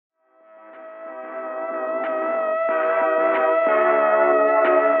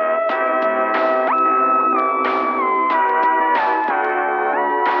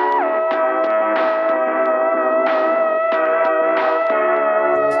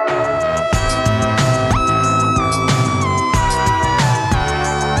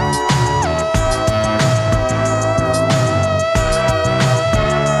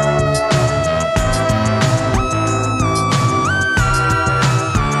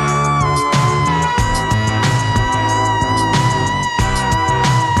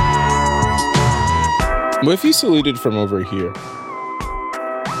What if you saluted from over here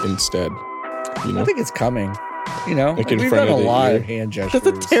instead? You know? I think it's coming. You know, Like like in we've front done a of the lot ear. of hand gestures.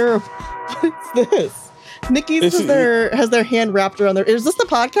 That's a terrible. What's this? Nikki's has their hand wrapped around their. Is this the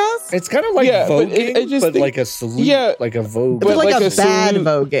podcast? It's kind of like Yeah, but voguing, I just but think- like a salute, Yeah, like a vogue. It's like a a bad salute-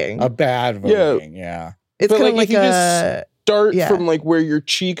 voguing. A bad voguing, yeah. It's but, kind of like, like if you a. Start Yeah. from like where your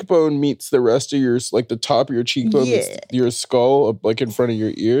cheekbone meets the rest of your, like the top of your cheekbone meets Yeah. your skull, like in front of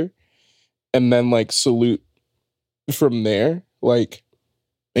your ear, and then like salute from there. Like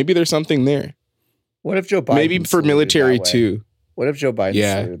maybe there's something there. What if Joe Biden Maybe for saluted military that way? too. What if Joe Biden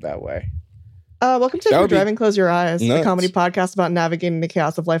Yeah. saluted that way? Welcome to That For would be Driving Close Your Eyes, the nuts. comedy podcast about navigating the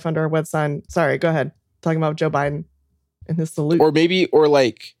chaos of life under a wet sun. Sorry, go ahead. Talking about Joe Biden and his salute. Or maybe, or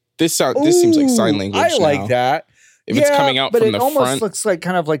like this seems like sign Ooh, language. I like now. that. If it's coming out but from it the almost front. looks like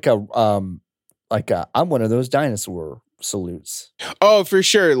kind of like a I'm one of those dinosaur salutes. Oh, for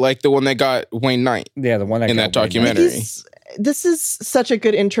sure. Like the one that got Wayne Knight. Yeah, the one In that got Wayne Knight. documentary. This is such a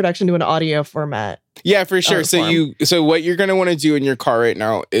good introduction to an audio format. Yeah, for sure. form. So what you're gonna want to do in your car right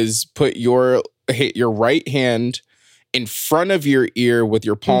now is put your right hand in front of your ear with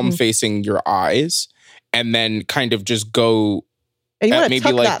your palm Mhm. facing your eyes, and then kind of just go. And you want to maybe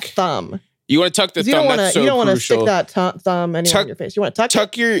tuck like that thumb. You want to tuck the 'Cause you thumb. don't want That's to. so You don't want to stick crucial. that thumb anywhere Tuck- in your face. You want to tuck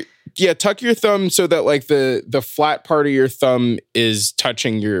Tuck your thumb so that like the flat part of your thumb is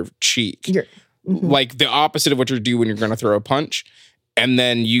touching your cheek, Mhm. like the opposite of what you do when you're going to throw a punch. And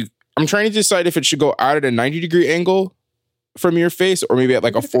then I'm trying to decide if it should go out at a 90-degree angle from your face or maybe at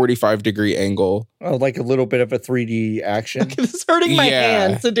like a 45-degree angle. Oh, like a little bit of a 3D action. This is hurting my Yeah.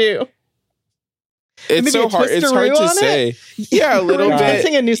 hand to do. It's Maybe so a hard. It's hard twisteroo to on it? say. Yeah, a little We're bit.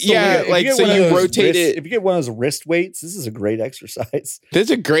 inventing a new salute. Yeah, If like get so one of you those rotate wrist- it. If you get one of those wrist weights, this is a great exercise. That's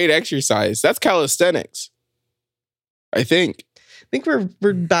a great exercise. That's calisthenics, I think. I think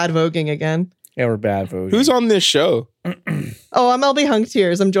we're bad voguing again. Yeah, we're bad voting. Who's on this show? Oh, I'm LB Hung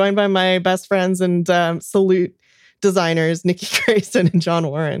Tears. I'm joined by my best friends and salute designers, Nikki Grayson and John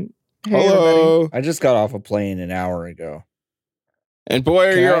Warren. Hey, everybody. Hello. I just got off a plane an hour ago. And boy,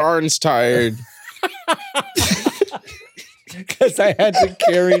 are Can your I- arms tired. Because I had to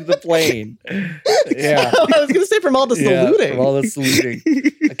carry the plane. Yeah. I was going to say from all the saluting. From all the saluting.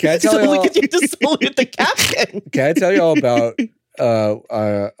 Can I So tell you look at you to salute the captain. Can I tell you all about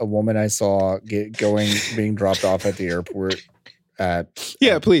a woman I saw being dropped off at the airport at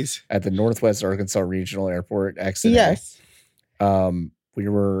Yeah, please. at the Northwest Arkansas Regional Airport, XNA. Yes. We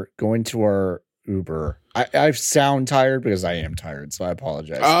were going to our Uber. I sound tired because I am tired, so I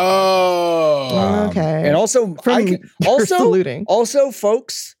apologize. Oh. Okay. And also, From also, saluting.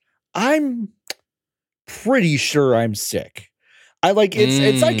 folks, I'm pretty sure I'm sick. I like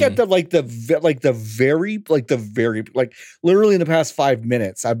it's like at the very literally in the past 5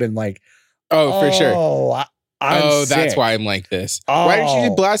 minutes I've been like, Oh, for sure. I'm That's sick. why I'm like this. Why don't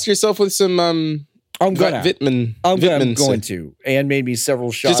you Oh. blast yourself with some I'm gonna vitamin? I'm vitamin C? going to, and maybe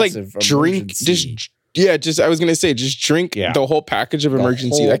several shots Just like of drink. emergency. I was gonna say, just drink Yeah. the whole package of The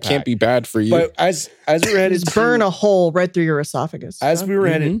emergency. whole That can't pack. be bad for you. But as we were headed Just burn a hole right through your esophagus. as we were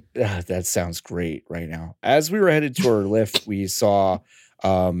headed, Mm-hmm. that sounds great right now. As we were headed to our lift, we saw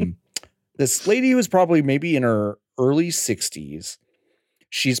this lady who was probably maybe in her early 60s.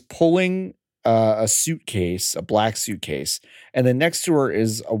 She's pulling a suitcase, a black suitcase, and then next to her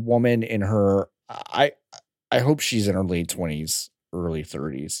is a woman in her. I hope she's in her late 20s, early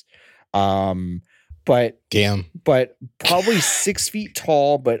 30s. But Damn. probably 6 feet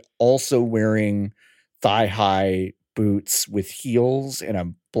tall, but also wearing thigh-high boots with heels and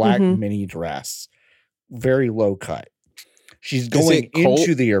a black Mhm. mini dress. Very low cut. She's Is going it cold?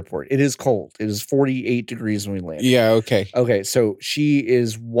 into the airport. It is cold. It is 48 degrees when we land. Yeah. Okay. Okay, so she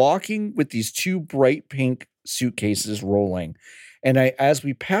is walking with these two bright pink suitcases rolling. And as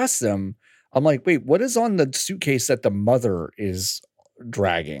we pass them, I'm like, wait, what is on the suitcase that the mother is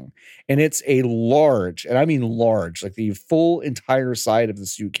dragging? And it's a large, and I mean large, like the full entire side of the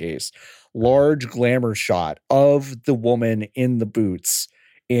suitcase, large glamour shot of the woman in the boots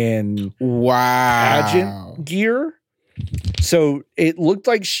in Wow. pageant gear. So it looked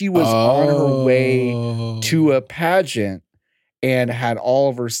like she was on her way to a pageant and had all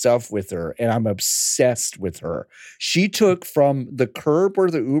of her stuff with her. And I'm obsessed with her. She took from the curb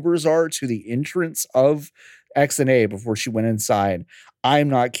where the Ubers are to the entrance of XNA before she went inside. I'm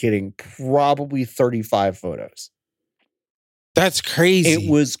not kidding. Probably 35 photos. That's crazy. It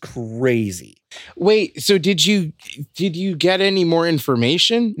was crazy. Wait, so did you get any more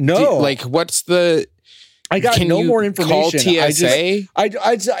information? No. Like what's the I got Can no you more information. Call TSA.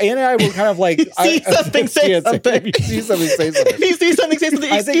 Anna and I were kind of like, See something, say something. If you see something, say something. If you see something, say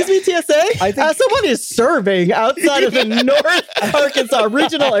something. I think- Excuse me, TSA. I think- As someone is serving outside of the North Arkansas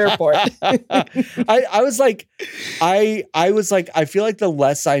Regional Airport. I was like, I feel like the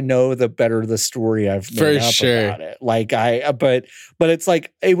less I know, the better the story I've made For up sure. about it. Like but it's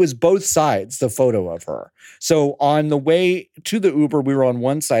like it was both sides, the photo of her. So on the way to the Uber, we were on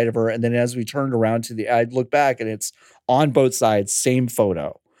one side of her, and then as we turned around I'd look back and it's on both sides, same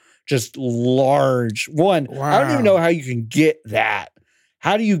photo. Just large one. I don't even Wow. know how you can get that.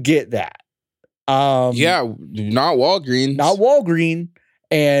 How do you get that? Yeah, not Walgreens. Not Walgreen.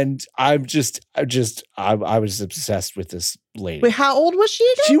 And I was obsessed with this lady. Wait, how old was she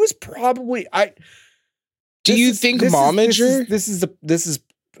again? She was probably Do you think momager? This is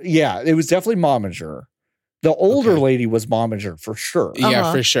yeah, it was definitely momager. The older Okay. lady was momager for sure. Yeah,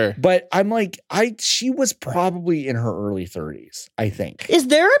 Uh-huh. for sure. But I'm like, she was probably in her early 30s, I think. Is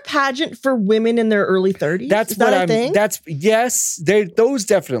there a pageant for women in their early 30s? That's Is what that a I'm thing? yes, those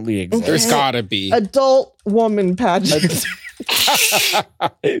definitely exist. There's gotta be. Adult woman pageant.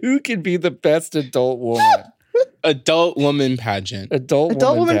 Who can be the best adult woman? Adult woman pageant. Adult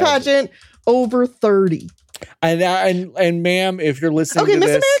woman pageant over 30. And ma'am, if you're listening Okay, to Miss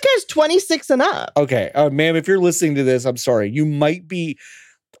this, America is 26 and up. okay, ma'am, if you're listening to this, I'm sorry. You might be.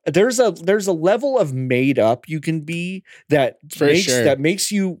 There's a level of made up you can be that For sure.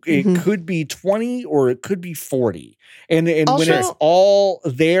 makes you. It Mhm. could be 20 or it could be 40, and when Also- it's all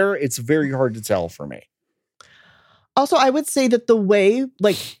there, it's very hard to tell for me. Also, I would say that the way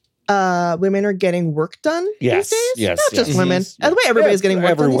women are getting work done Yes, these days, yes, not just yes, women, yes, the way everybody's getting work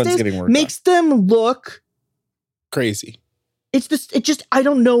done everyone's these days, getting work makes them look. Crazy. It's just, I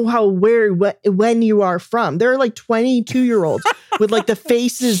don't know when you are from. There are like 22-year-olds with like the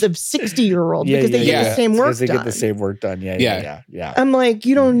faces of 60-year-olds because they get the same work because they done. get the same work done. Yeah. I'm like,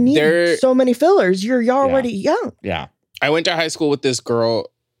 you don't need They're- so many fillers. You're already young. Yeah. I went to high school with this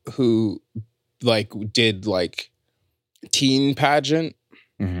girl who did teen pageant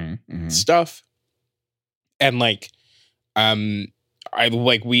stuff. And I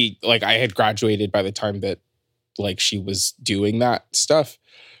had graduated by the time that she was doing that stuff.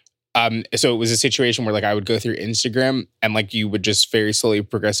 So it was a situation where I would go through Instagram and you would just very slowly,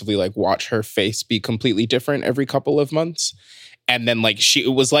 progressively watch her face be completely different every couple of months. And then it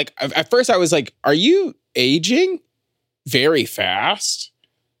was at first I was like, are you aging very fast?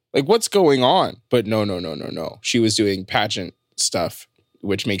 What's going on? But no. She was doing pageant stuff,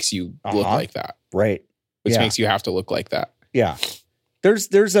 which makes you look like that. Right. Which makes you have to look like that. Yeah. There's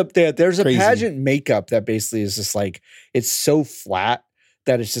a Crazy. pageant makeup that basically is just it's so flat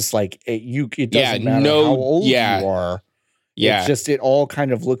that it's just it doesn't matter how old you are. Yeah. It's just it all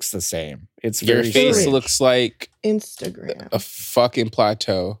kind of looks the same. It's Your very face strange. looks like Instagram. a fucking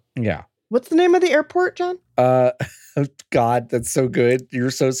plateau. Yeah. What's the name of the airport, John? God, that's so good.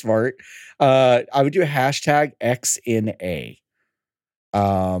 You're so smart. I would do a hashtag XNA.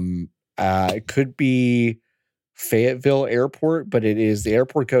 It could be Fayetteville Airport, but the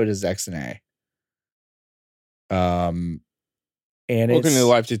airport code is XNA. And Welcome to the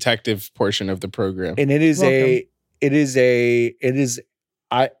live detective portion of the program. and it is Welcome.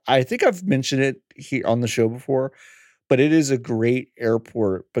 I think I've mentioned it here on the show before, but it is a great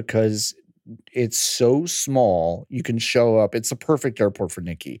airport because it's so small. You can show up. It's a perfect airport for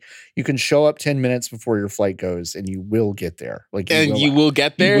Nikki. You can show up 10 minutes before your flight goes and you will get there. You will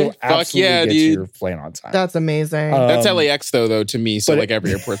get there? You will Fuck absolutely yeah, get to dude. your plane on time. That's amazing. That's LAX though to me. So but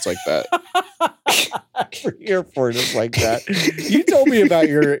every airport's like that. Every airport is like that. You told me about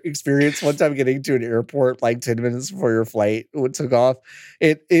your experience one time getting to an airport 10 minutes before your flight took off.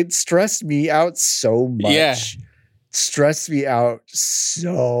 It stressed me out so much. Yeah. Stressed me out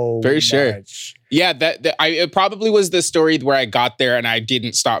so Very sure. much. Yeah, it probably was the story where I got there and I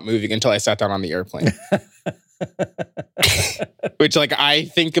didn't stop moving until I sat down on the airplane. Which I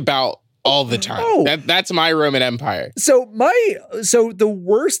think about all the time. Oh. That's my Roman Empire. So the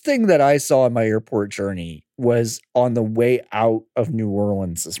worst thing that I saw on my airport journey was on the way out of New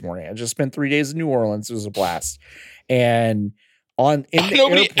Orleans this morning. I just spent 3 days in New Orleans. It was a blast. And in the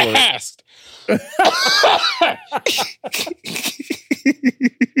Nobody airport, asked.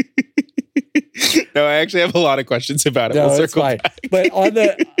 No, I actually have a lot of questions about it. no, We'll it's circle fine. back. But on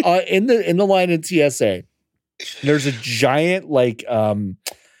the in the line in TSA, there's a giant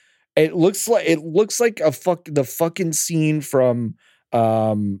it looks like the fucking scene from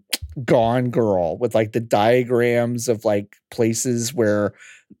Gone Girl with like the diagrams of like places where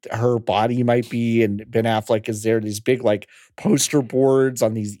her body might be, and Ben Affleck is there. These big like poster boards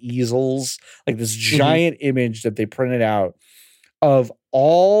on these easels, like this giant image that they printed out of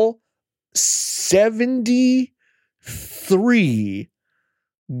all 73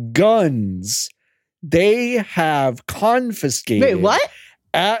 guns they have confiscated. Wait, what?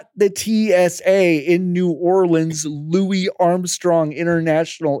 At the TSA in New Orleans, Louis Armstrong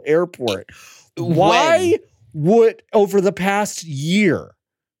International Airport. Why would, over the past year,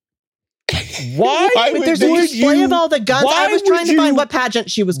 why Wait, there's a display of all the guns. I was trying to find what pageant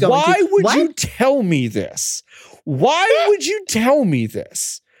she was going to. Why would you tell me this? Why would you tell me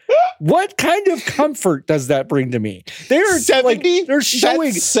this? What kind of comfort does that bring to me? They're 70? like, they're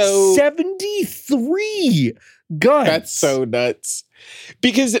showing 73 guns. That's so nuts.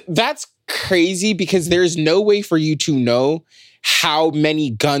 Because that's crazy, because there's no way for you to know how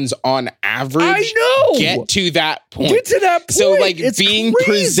many guns on average get to that point. Get to that point. So like it's being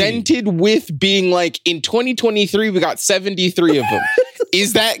crazy. presented with being like, in 2023, we got 73 of them.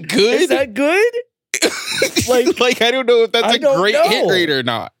 Is that good? Is that good? like I don't know if that's I a don't great know. hit rate or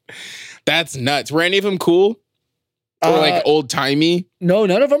not. That's nuts. Were any of them cool? Or like old timey? No,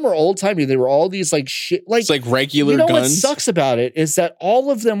 none of them are old timey. They were all these like shit, like It's like regular guns. What guns. sucks about it is that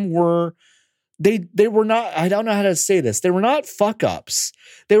all of them were they were not. I don't know how to say this. They were not fuck ups.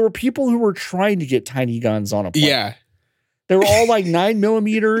 They were people who were trying to get tiny guns on a plane. Yeah. They were all like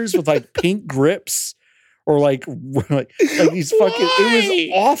 9mm with like pink grips. Or like these fucking. It was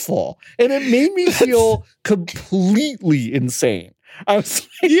awful, and it made me feel completely insane. I was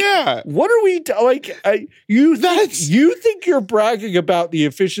like, yeah. What are we like? You think you're bragging about the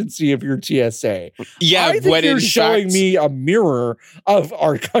efficiency of your TSA? Yeah, I think you're showing me a mirror of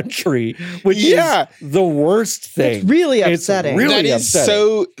our country, which is the worst thing. It's really upsetting.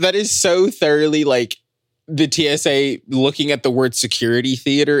 That is so thoroughly like the TSA looking at the word security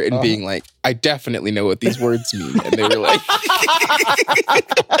theater and being like, I definitely know what these words mean. And they were like,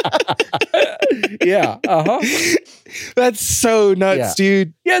 yeah, that's so nuts,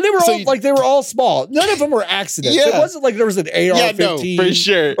 dude. Yeah, they were they were all small. None of them were accidents. Yeah. It wasn't like there was an AR-15 for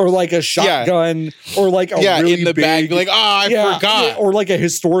sure. or like a shotgun or like a really in the big, bag. Like, I forgot. Or like a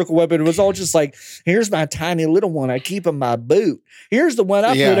historical weapon. It was all just like, here's my tiny little one I keep in my boot. Here's the one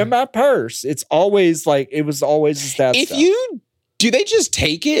I put in my purse. It's always like, it was always just that stuff. Do they just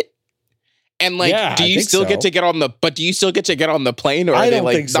take it? And like, do you still get to get on the plane, or are they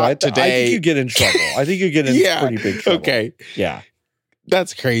like, think so. not today? I think you get in trouble. I think you get in pretty big trouble. Okay. Yeah.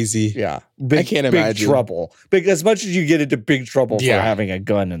 That's crazy. Yeah. I can't imagine. Big trouble. As much as you get into big trouble for having a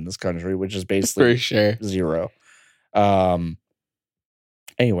gun in this country, which is basically for sure zero.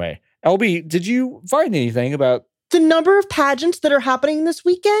 Anyway, LB, did you find anything about the number of pageants that are happening this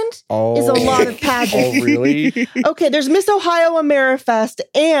weekend? Is a lot of pageants. Oh, really? Okay, there's Miss Ohio Amerifest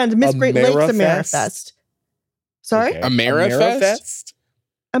and Miss Great Lakes Amerifest. Sorry? Okay. Amerifest?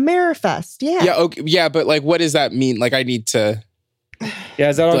 Amerifest, yeah. Yeah, okay, yeah, but like, what does that mean? Like, I need to. Yeah,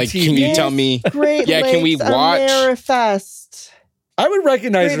 is that on like, TV? Can you tell me? Great Lakes can we watch Amerifest? I would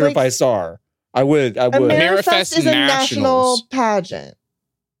recognize her if I saw her. I would. Amerifest is a national pageant.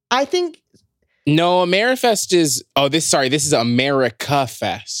 I think. No, Amerifest is. This is America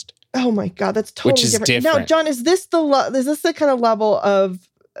Fest. Oh my God, that's totally different. Now, John, is this the kind of level of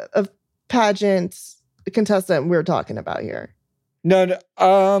pageant contestant we're talking about here? No.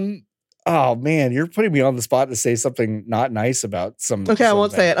 Oh man, you're putting me on the spot to say something not nice about some. Okay, I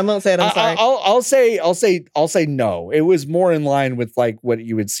won't say it. I'm sorry. I'll say no. It was more in line with like what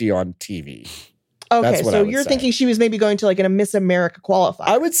you would see on TV. Okay, so you're thinking she was maybe going to like a Miss America qualifier.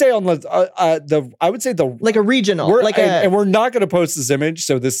 I would say on the like a regional, and we're not going to post this image,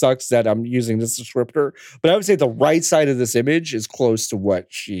 so this sucks that I'm using this descriptor. But I would say the right side of this image is close to what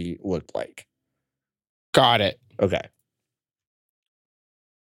she looked like. Got it. Okay.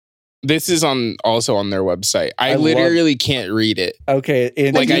 This is also on their website. I literally can't read it. Okay.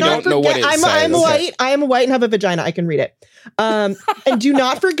 I don't know what it says. I'm white. I am white and have a vagina. I can read it. And do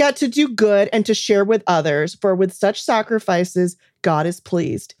not forget to do good and to share with others, for with such sacrifices, God is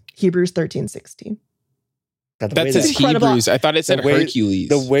pleased. Hebrews 13:16. That says Hebrews. I thought it said Hercules.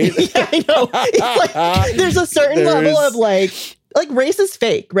 The way I know. It's like, there's a certain level of like race is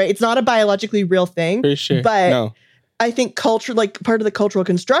fake, right? It's not a biologically real thing. For sure. But no. I think culture, like part of the cultural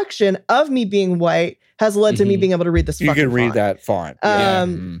construction of me being white, has led to me being able to read this. You can read that font. Yeah.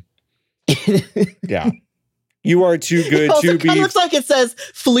 You are too good to be. It looks like it says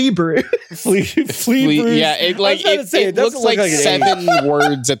flea brew. Flea brew. Yeah, it looks like 7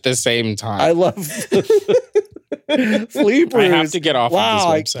 words at the same time. I love. Flea Brews. I have to get off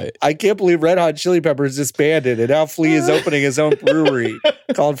Wow, of this website. I can't believe Red Hot Chili Peppers disbanded, and now Flea is opening his own brewery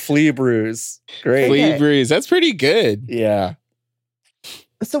called Flea Brews. Great. Flea Breeze. That's pretty good. Yeah.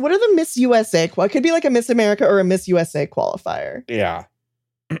 So what are the Miss USA? It could be like a Miss America or a Miss USA qualifier. Yeah.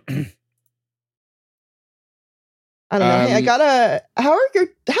 I don't know. Hey, I gotta.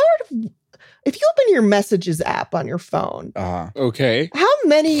 If you open your messages app on your phone, Okay. how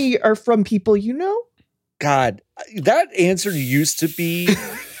many are from people you know? God, that answer used to be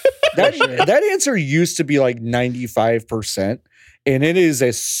that answer used to be like 95%, and it is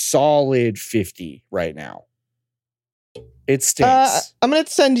a solid 50 right now. It stinks. I'm gonna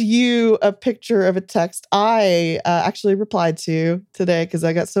send you a picture of a text I actually replied to today because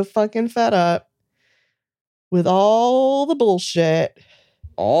I got so fucking fed up with all the bullshit.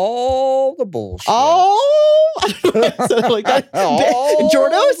 All the bullshit. So like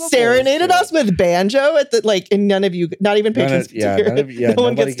Jordo serenaded us with banjo at the and none of you, not even patrons, get to hear it. No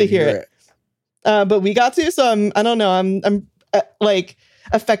one gets to hear it. But we got to, so I don't know. I'm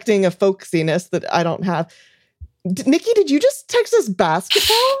affecting a folksiness that I don't have. Nikki, did you just text us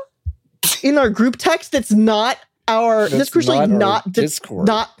basketball in our group text? That's not our. That's crucially not Discord.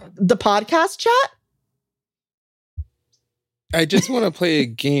 Not the podcast chat. I just want to play a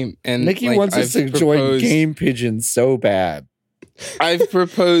game, and Nikki wants us to join Game Pigeon so bad. I've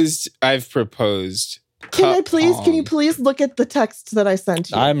proposed. Can you please look at the text that I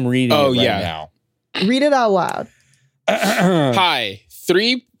sent you? I'm reading it right now. Read it out loud. Hi,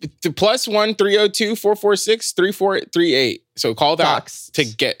 3+1 302 446 3438. So call that Doxed. to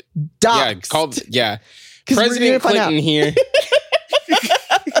get. Doxed. President Clinton here.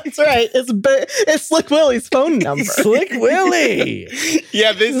 That's right. It's Slick Willie's phone number. Slick Willie.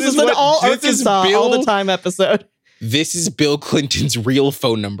 Yeah, this is an what all this Arkansas is all the time episode. This is Bill Clinton's real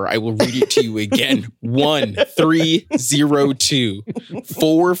phone number. I will read it to you again. 1-302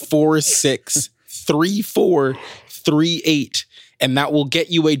 446 3438. And that will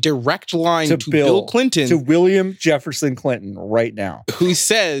get you a direct line to Bill Clinton. To William Jefferson Clinton right now. Who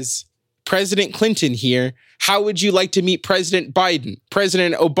says, President Clinton here. How would you like to meet President Biden,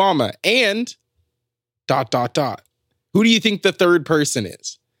 President Obama, and ... Who do you think the third person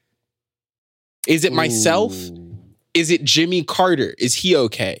is? Is it myself? Is it Jimmy Carter? Is he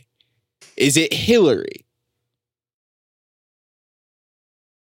okay? Is it Hillary?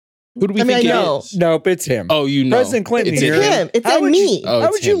 Who do we think it is? Nope, it's him. Oh, you know. President Clinton It's here. him. It's How would me. How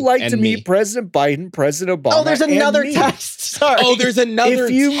would you like to meet President Biden, President Obama? Oh, there's another and me? text. Sorry. Oh, there's another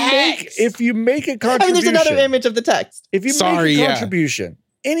text. If you make a contribution. there's another image of the text. If you make a contribution,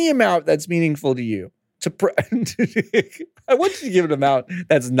 any amount that's meaningful to you, I want you to give an amount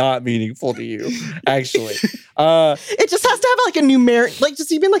that's not meaningful to you, actually. It just has to have like a numeric,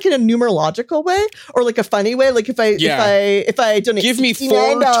 just even like in a numerological way or like a funny way. Like if I donate, give me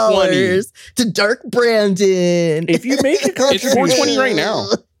 $4.20 to Dark Brandon. If you make a contribution, it's $4.20 right now.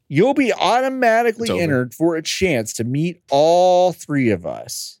 You'll be automatically entered for a chance to meet all three of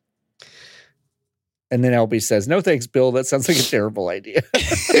us. And then LB says, "No thanks, Bill. That sounds like a terrible idea."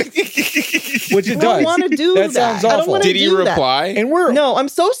 Which it does. I don't want to do that. Sounds awful. Did he reply? And I'm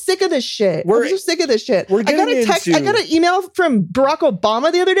so sick of this shit. I'm so sick of this shit. I got a text. I got an email from Barack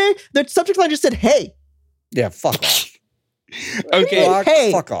Obama the other day. The subject line just said, "Hey." Yeah, fuck off. Okay. Barack,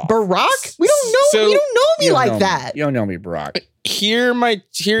 hey, fuck off. Barack? We don't know. You don't know me like that. You don't know me, Barack. Here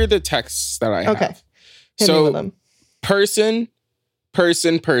are the texts that I have. Okay. Hit me with them. Person.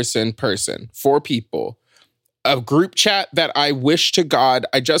 4 people. A group chat that I wish to God,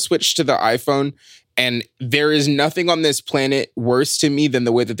 I just switched to the iPhone, and there is nothing on this planet worse to me than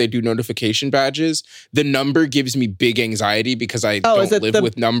the way that they do notification badges. The number gives me big anxiety because I don't live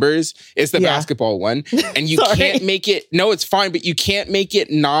with numbers. It's the basketball one. And you can't make it, no, it's fine, but you can't make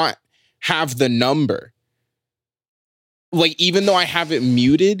it not have the number. Like, even though I have it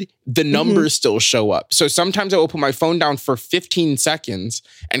muted, the numbers still show up. So sometimes I will put my phone down for 15 seconds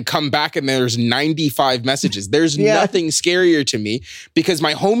and come back and there's 95 messages. There's nothing scarier to me because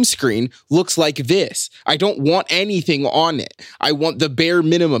my home screen looks like this. I don't want anything on it. I want the bare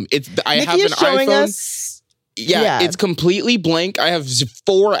minimum. I have an iPhone. It's completely blank. I have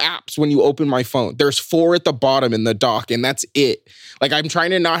 4 apps when you open my phone. There's 4 at the bottom in the dock, and that's it. Like, I'm trying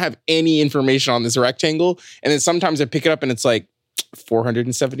to not have any information on this rectangle, and then sometimes I pick it up and it's like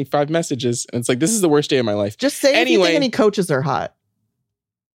 475 messages, and it's like, this is the worst day of my life. Just say if you think any coaches are hot.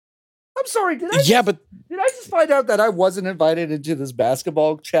 I'm sorry, did I just find out that I wasn't invited into this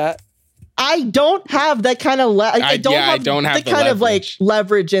basketball chat? I don't have that kind of I don't have the kind of like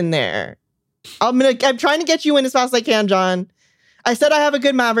leverage in there. I'm trying to get you in as fast as I can, John. I said I have a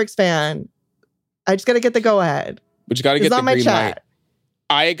good Mavericks fan. I just got to get the go ahead. But you got to get the green light.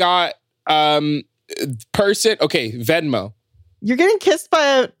 I got person. Okay, Venmo. You're getting kissed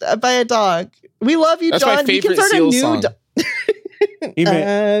by a dog. We love you, That's John. my favorite we can start Seal a new song.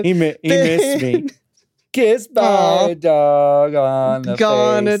 He missed me. Kissed by a dog on the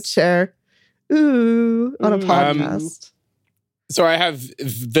on a face. chair. Ooh, on a podcast. So I have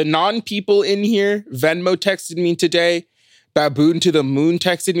the non-people in here. Venmo texted me today. Baboon to the Moon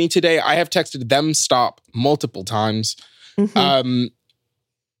texted me today. I have texted them stop multiple times. Mm-hmm.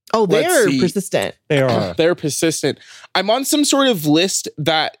 They're persistent. They are. They're persistent. I'm on some sort of list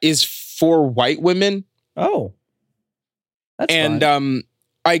that is for white women. Oh. That's and fun.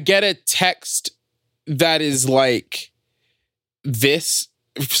 I get a text that is like this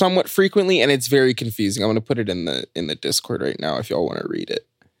somewhat frequently, and it's very confusing. I'm going to put it in the Discord right now if y'all want to read it.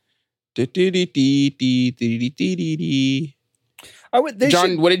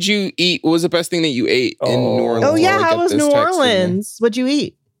 John, what did you eat? What was the best thing that you ate in New Orleans? Oh yeah, how was New Orleans? What'd you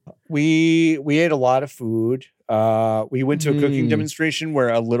eat? We ate a lot of food. We went to a cooking demonstration where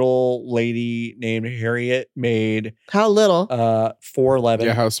a little lady named Harriet made how little? 4'11".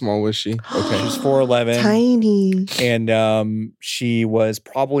 Yeah, how small was she? Okay, she was 4'11", tiny, and she was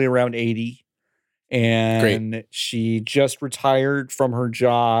probably around 80, and she just retired from her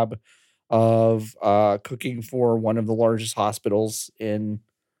job of cooking for one of the largest hospitals in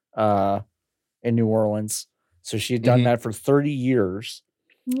New Orleans. So she had done that for 30 years.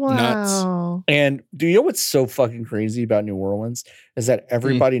 Wow. Nuts. And do you know what's so fucking crazy about New Orleans is that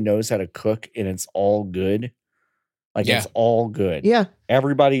everybody knows how to cook and it's all good. Like it's all good. Yeah.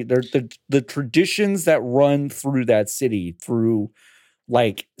 Everybody, the traditions that run through that city through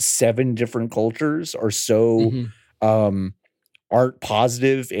like 7 different cultures are so art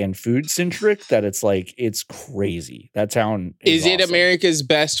positive and food centric that it's like it's crazy. That town is it awesome. America's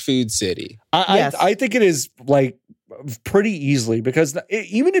best food city? Yes. I think it is like pretty easily, because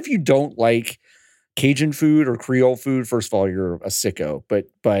even if you don't like Cajun food or Creole food, first of all, you're a sicko.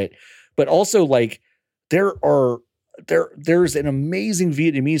 But also like there's an amazing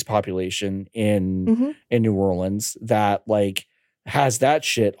Vietnamese population in New Orleans that like has that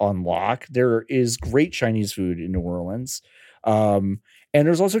shit on lock. There is great Chinese food in New Orleans. And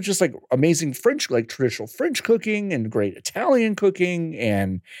there's also just like amazing French, like traditional French cooking and great Italian cooking.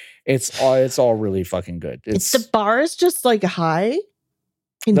 And it's all really fucking good. It's the bar is just like high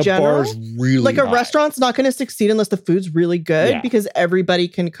in the general. Bar's really like a high. Restaurant's not going to succeed unless the food's really good because everybody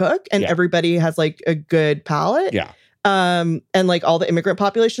can cook and everybody has like a good palate. Yeah. And like all the immigrant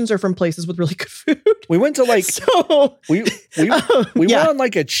populations are from places with really good food. We went to like we went yeah. on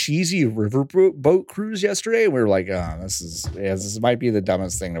like a cheesy river boat cruise yesterday, and we were like, oh, this might be the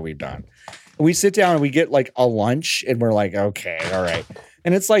dumbest thing that we've done. And we sit down and we get like a lunch, and we're like, okay, all right.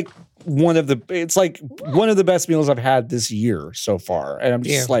 And it's like one of the best meals I've had this year so far. And I'm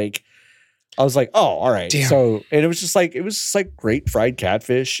just like, I was like, oh, all right. Damn. So, and it was just like great fried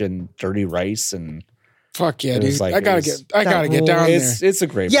catfish and dirty rice and. Fuck yeah, dude! Like, I gotta get down there. It's a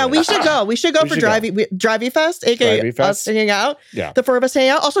great. Yeah, place. we should go. We should go for Drivey Fest, aka us hanging out. Yeah, the 4 of us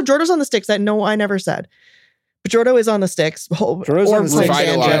hanging out. Also, Jordo's on the sticks. I never said, but Jordo is on the sticks. Jordo's on the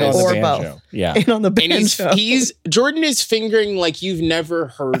banjo, or banjo. both. Yeah, and on the banjo. And he's Jordan is fingering like you've never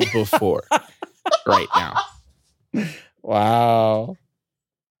heard before, right now. Wow.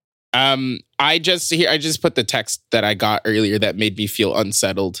 I just put the text that I got earlier that made me feel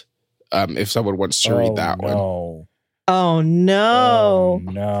unsettled. If someone wants to read that one. Oh no. Oh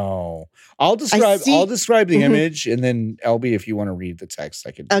no. I'll describe the image, and then LB, if you want to read the text,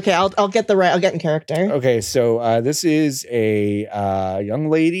 I could. Okay, I'll get in character. Okay, so this is a young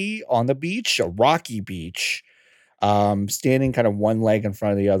lady on the beach, a rocky beach, standing kind of one leg in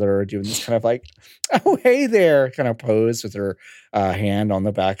front of the other, doing this kind of like, oh hey there, kind of pose with her hand on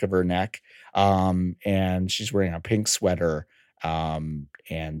the back of her neck, and she's wearing a pink sweater.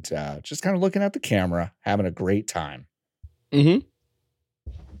 And just kind of looking at the camera, having a great time. Mm-hmm.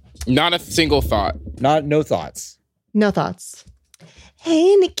 Not a single thought. No thoughts. No thoughts.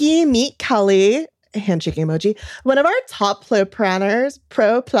 Hey, Nikki, meet Kelly. Handshake emoji. One of our top pro planners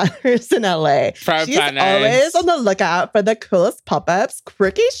in LA. She's always on the lookout for the coolest pop-ups,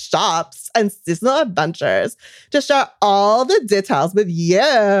 quirky shops, and seasonal adventures to share all the details with you.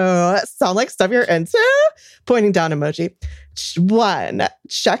 Sound like stuff you're into? Pointing down emoji. 1,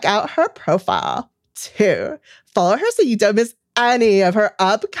 check out her profile. 2, follow her so you don't miss any of her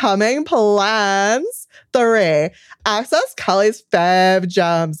upcoming plans. 3, access Kelly's fave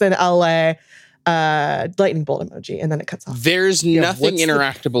gems in LA. Lightning bolt emoji, and then it cuts off. There's nothing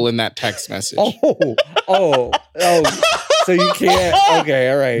interactable in that text message. Oh. So So you can't.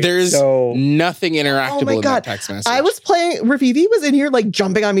 Okay, all right. There's nothing interactable in that text message. I was playing. Ravivi was in here like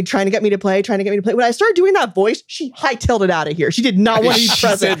jumping on me, trying to get me to play. When I started doing that voice, she hightailed it out of here. She did not want to be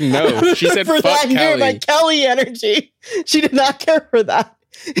present. She said no. She said for fuck that Kelly. year, my Kelly energy. She did not care for that.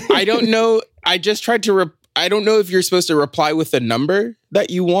 I don't know. I just tried to. I don't know if you're supposed to reply with the number that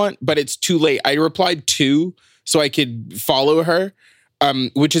you want, but it's too late. I replied 2 so I could follow her,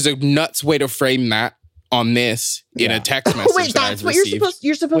 which is a nuts way to frame that on this in a text message. Wait, that's what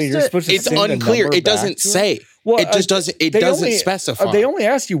you're supposed to. It's unclear. It doesn't say. Well, it just doesn't. It doesn't specify. They only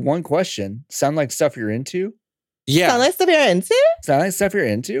ask you one question. Sound like stuff you're into? Yeah. Sound like stuff you're into? Sound like stuff you're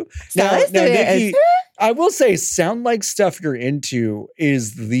into? Now, Nikki, I will say, sound like stuff you're into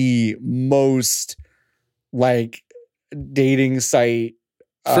is the most like dating site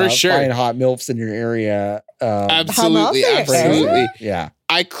for sure. Find hot MILFs in your area. Absolutely. Yeah.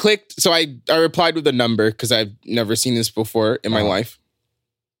 I clicked, so I replied with a number because I've never seen this before in my life.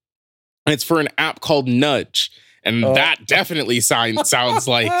 And it's for an app called Nudge. And that definitely sounds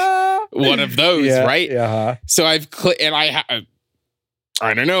like one of those, right? Yeah. So I've clicked, and I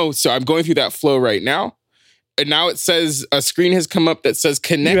don't know. So I'm going through that flow right now. And now it says a screen has come up that says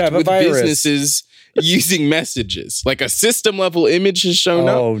connect with businesses using messages. Like a system level image has shown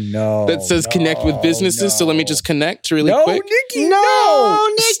up. Oh no. That says connect with businesses. So let me just connect really quick. Nikki,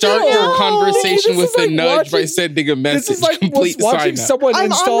 Nikki, Start your conversation with a nudge by sending a message. This is like watching someone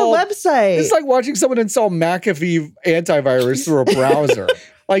install. On the website. It's like watching someone install McAfee antivirus through a browser.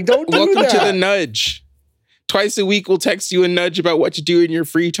 Like, don't do Welcome that. to the nudge. Twice a week, we'll text you a nudge about what to do in your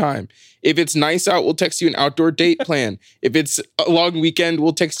free time. If it's nice out, we'll text you an outdoor date plan. If it's a long weekend,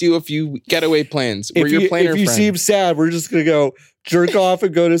 we'll text you a few getaway plans. We're your planner If you friend. seem sad, we're just going to go jerk off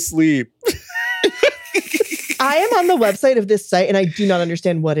and go to sleep. I am on the website of this site and I do not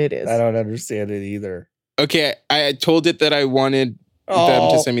understand what it is. I don't understand it either. Okay, I told it that I wanted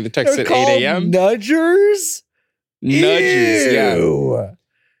them to send me the text at 8 a.m. Nudgers? Nudgers, yeah.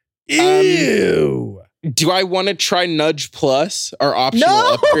 Ew. Do I want to try Nudge Plus, our optional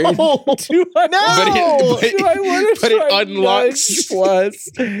upgrade? Do I want to but try it unlocks Nudge Plus?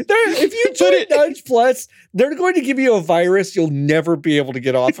 If you try Nudge Plus, they're going to give you a virus you'll never be able to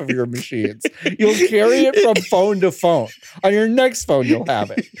get off of your machines. You'll carry it from phone to phone. On your next phone, you'll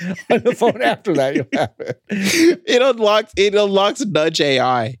have it. On the phone after that, you'll have it. It unlocks Nudge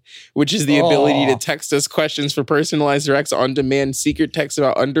AI, which is the ability to text us questions for personalized directs on demand, secret texts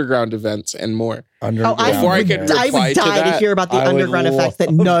about underground events, and more. Before I could reply I would die to hear about the underground effects that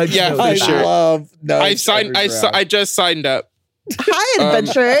Nudge. Yeah, for sure. Love Nudge. I just signed up. Hi,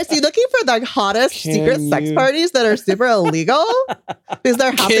 adventurers. You looking for the hottest secret sex parties that are super illegal? Because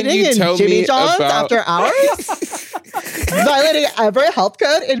they're happening in Jimmy John's after hours? Violating every health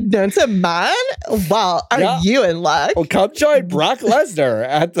code known to man? Wow, are you in luck? Well, come join Brock Lesnar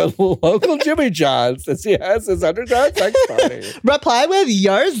at the local Jimmy John's as he has his underground sex party. Reply with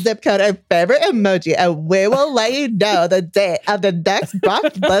your zip code and favorite emoji, and we will let you know the date of the next Brock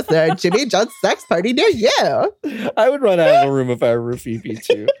Lesnar Jimmy John's sex party near you. I would run out of a room if I were Fifi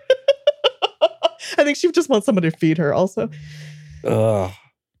too. I think she just wants someone to feed her also. Ugh.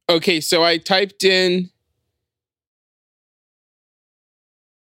 Okay, so I typed in,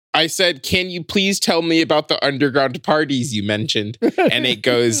 I said, can you please tell me about the underground parties you mentioned? And it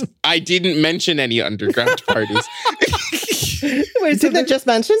goes, I didn't mention any underground parties. Wait, didn't it just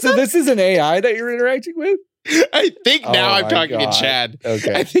mention So this is an AI that you're interacting with? I think now I'm talking to Chad.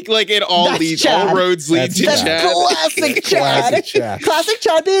 Okay. I think like it all roads lead to Chad. Classic Chad. Classic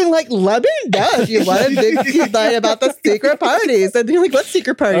Chad being like, let me know if you want to dig tonight about the secret parties. And you're like, what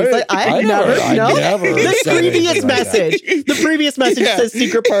secret parties? Like, I never know. The previous message says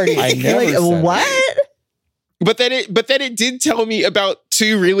secret parties. I never like, said what? But then it did tell me about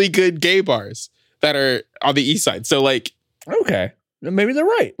 2 really good gay bars that are on the east side. So like, okay. Maybe they're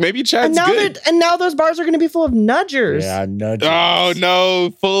right. Maybe Chad's good. And now those bars are going to be full of nudgers. Yeah, nudgers. Oh,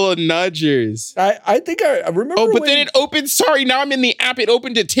 no. Full of nudgers. I think I remember. Oh, but then it opened. Sorry, now I'm in the app. It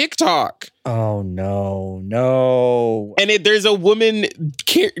opened to TikTok. Oh, no. And there's a woman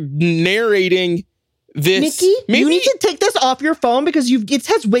narrating this. Nikki, you need to take this off your phone because it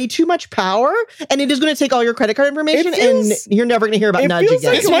has way too much power and it is going to take all your credit card information and you're never going to hear about Nudge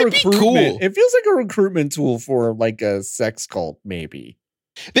again. This might be cool. It feels like a recruitment tool for like a sex cult, maybe.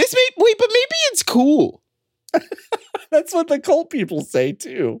 But maybe it's cool. That's what the cult people say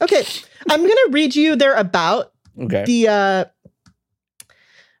too. Okay, I'm going to read you their about. Okay.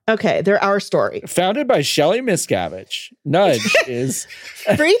 They're our story. Founded by Shelley Miscavige, Nudge is...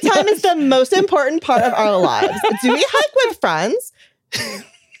 Free time is the most important part of our lives. Do we hike with friends?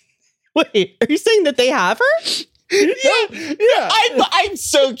 Wait, are you saying that they have her? Yeah. I'm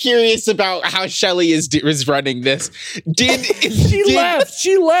so curious about how Shelley is running this.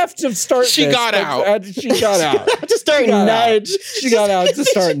 She left to start. She this. got out. She got out to start Nudge. She got out to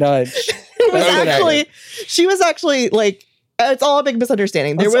start Nudge. She was actually like, it's all a big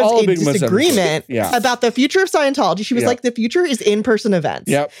misunderstanding. There was a disagreement about the future of Scientology. She was like, the future is in-person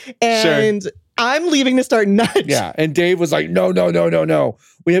events. Yep. And I'm leaving to start Nudge. Yeah. And Dave was like, no.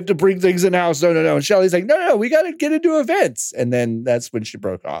 We have to bring things in-house. No. And Shelley's like, no. We got to get into events. And then that's when she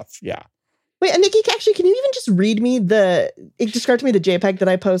broke off. Yeah. Wait, and Nikki, actually, can you even just read me describe to me the JPEG that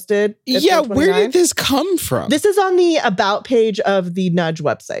I posted? Yeah, where did this come from? This is on the About page of the Nudge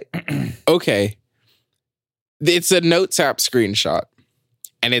website. Okay. It's a Notes app screenshot.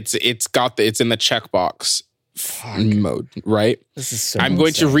 And it's in the checkbox mode, right? This is so I'm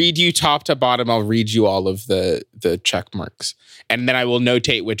going to read you top to bottom. I'll read you all of the check marks. And then I will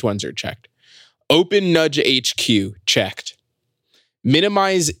notate which ones are checked. Open Nudge HQ, checked.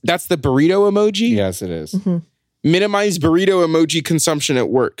 Minimize, that's the burrito emoji? Yes, it is. Mm-hmm. Minimize burrito emoji consumption at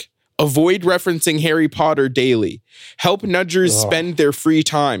work. Avoid referencing Harry Potter daily. Help Nudgers spend their free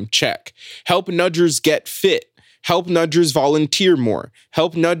time, check. Help Nudgers get fit. Help Nudgers volunteer more.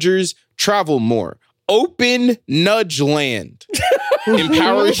 Help Nudgers travel more. Open Nudge Land.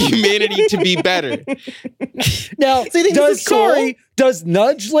 Empower humanity to be better. Now, does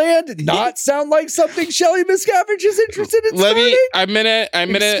Nudge Land not sound like something Shelley Miscavige is interested in starting? I'm gonna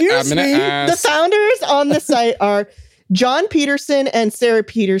The founders on the site are John Peterson and Sarah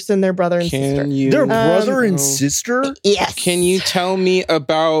Peterson, their brother and sister. Their brother and sister? Yes. Can you tell me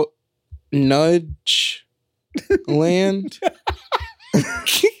about Nudge Land?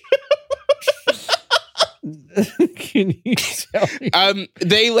 Can you tell me?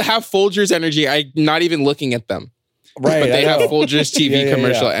 They have Folgers energy. I'm not even looking at them. Right. But they have Folgers TV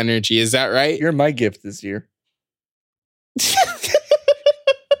commercial energy. Is that right? You're my gift this year.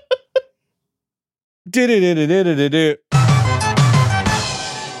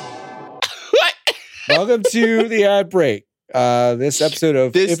 Welcome to the ad break. This episode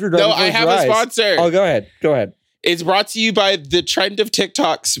of If You're Driving, I have a sponsor. Oh, go ahead. It's brought to you by the trend of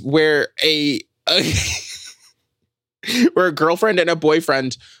TikToks where where a girlfriend and a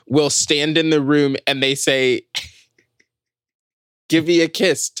boyfriend will stand in the room and they say, give me a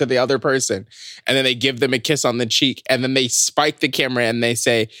kiss to the other person. And then they give them a kiss on the cheek. And then they spike the camera and they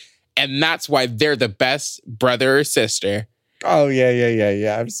say, and that's why they're the best brother or sister. Oh,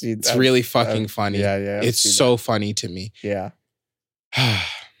 yeah. I've seen that. It's really fucking funny. Yeah. It's so funny to me. Yeah.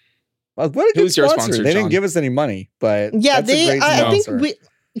 Well, what a good sponsor. They didn't give us any money, but yeah, I think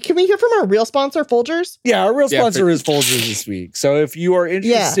can we hear from our real sponsor, Folgers? Yeah, our real sponsor is Folgers this week. So if you are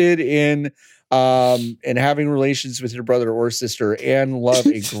interested in having relations with your brother or sister and love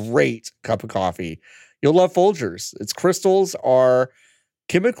a great cup of coffee, you'll love Folgers. Its crystals are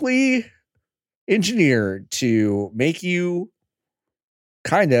chemically engineered to make you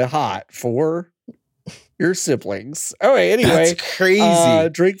kind of hot for your siblings. Oh, anyway, that's crazy.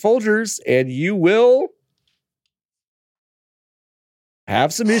 Drink Folgers and you will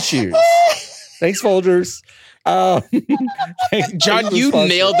have some issues. Thanks, Folgers. John, you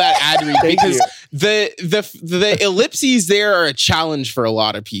nailed that ad read because the ellipses there are a challenge for a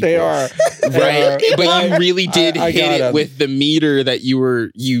lot of people. They are, right? But you really did hit it with the meter that you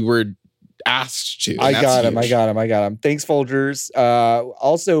were asked to. I got him. Thanks, Folgers.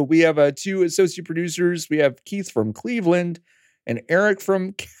 Also, we have two associate producers. We have Keith from Cleveland and Eric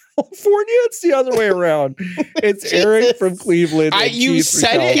from California. It's the other way around. It's Eric from Cleveland. You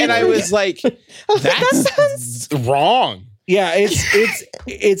said it, and I was like, "That's wrong." Yeah,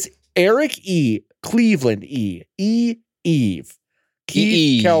 it's Eric E. Cleveland E. Eve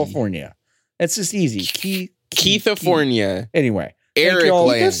Keith California. It's just easy. Keithifornia. Anyway, Eric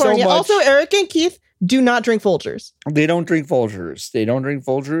Land. So much. Also, Eric and Keith do not drink Folgers. They don't drink Folgers. They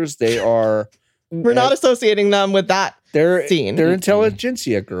are. We're not associating them with that. They're scene. They're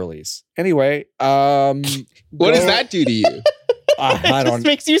intelligentsia girlies. Anyway, what does that do to you? I don't. It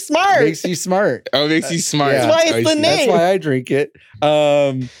makes you smart. Makes you smart. Oh, it makes you smart. That's why it's the name. That's why I drink it.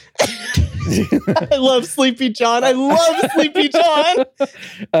 I love Sleepy John. Yeah.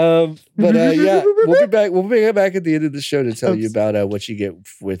 We'll be back. We'll be back at the end of the show to tell you about what you get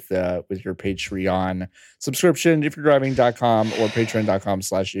with your Patreon subscription, ifyou'redriving.com or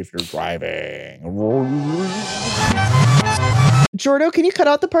patreon.com/ifyou'redriving. Jordo, can you cut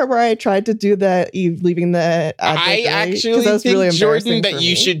out the part where I tried to do leaving the I actually think, really Jordan, that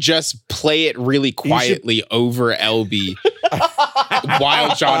you should just play it really quietly over LB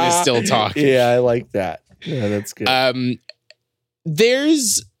while John is still talking. Yeah, I like that. Yeah, that's good.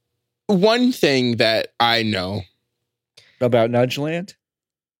 There's one thing that I know About Nudgeland?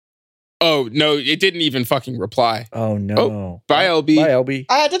 Oh, no, it didn't even fucking reply. Oh, no. Oh, bye, LB. Bye, LB.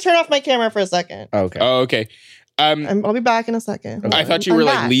 I had to turn off my camera for a second. Okay. Oh, okay. I'll be back in a second. I thought you were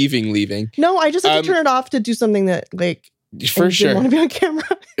like leaving. No, I just had to turn it off to do something that like for sure. Didn't want to be on camera.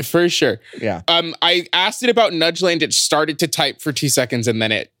 For sure. Yeah. I asked it about Nudgeland. It started to type for 2 seconds and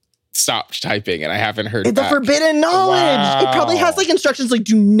then it stopped typing, and I haven't heard the back. forbidden knowledge. Wow. It probably has like instructions like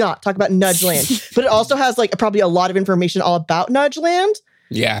do not talk about Nudgeland, but it also has like probably a lot of information all about Nudgeland.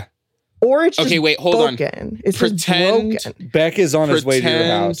 Yeah. Or it's okay. Wait, hold broken. on. It's Pretend just broken. Beck is on his way to your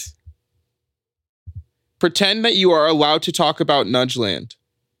house. Pretend that you are allowed to talk about Nudgeland.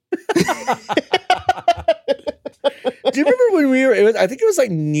 Do you remember when we were? I think it was like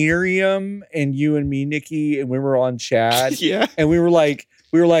Miriam and you and me, Nikki, and we were on Chad. Yeah, and we were like,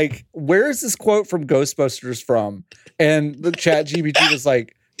 "Where is this quote from Ghostbusters from?" And the Chat GPT was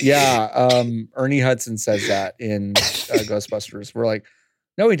like, "Yeah, Ernie Hudson says that in Ghostbusters." We're like,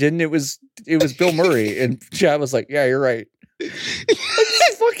 "No, he didn't. It was Bill Murray." And Chad was like, "Yeah, you're right."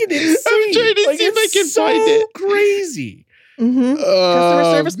 It's fucking insane. I'm trying to see if I can find it. Crazy. Mm-hmm. Customer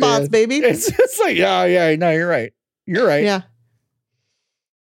service bots, baby. It's like, yeah. No, you're right. You're right. Yeah.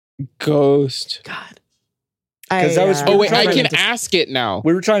 Ghost. God. Because that was. Oh wait, I can ask it now.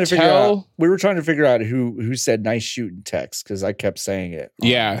 We were trying to figure out. We were trying to figure out who said "nice shooting" text because I kept saying it.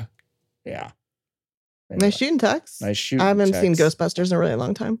 Yeah. Yeah. Anyway. Nice shooting text. Nice shooting. I haven't seen Ghostbusters in a really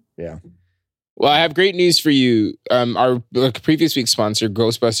long time. Yeah. Well, I have great news for you. Our previous week's sponsor,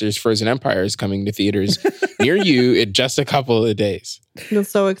 Ghostbusters Frozen Empire, is coming to theaters near you in just a couple of days. That's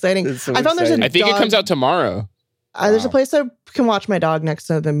so exciting. I found there's I think it comes out tomorrow. There's a place I can watch my dog next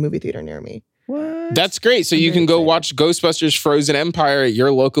to the movie theater near me. What? That's great. So you can go watch Ghostbusters Frozen Empire at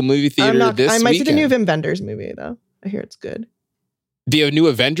your local movie theater this weekend. I might see the new Avengers movie, though. I hear it's good. The new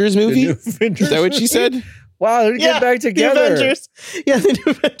Avengers movie? Is that what she said? Wow, they're getting back together. The Avengers. Yeah, the new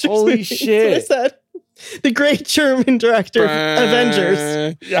Avengers. Holy movie. shit. That's what I said. The great German director of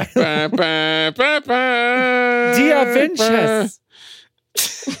Avengers. Die Avengers.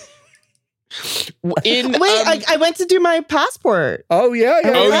 I went to do my passport. Oh, yeah.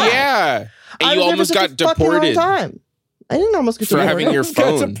 Oh, yeah. And you almost got deported. I didn't almost get deported. For having your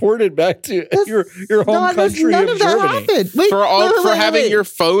phone. Got deported back to your home country none of of that Germany. happened. Wait, for having your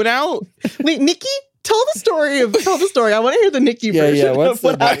phone out? Wait, Nikki? Tell the story. I want to hear the Nikki version of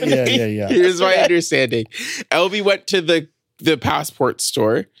what happened. Yeah. Here's my understanding. Elby went to the passport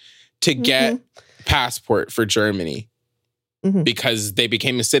store to get passport for Germany because they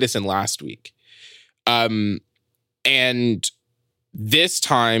became a citizen last week. And this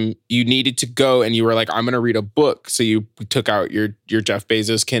time you needed to go and you were like, I'm going to read a book. So you took out your Jeff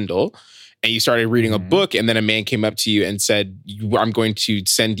Bezos Kindle and you started reading a book. And then a man came up to you and said, I'm going to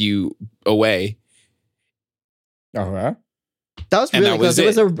send you away. Uh-huh. That was really close. It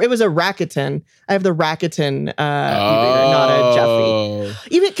was a Rakuten. I have the Rakuten e-reader, not a Jeffy.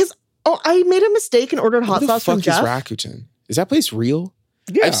 Even because I made a mistake and ordered hot sauce from Jeff. What the fuck is Rakuten? Is that place real?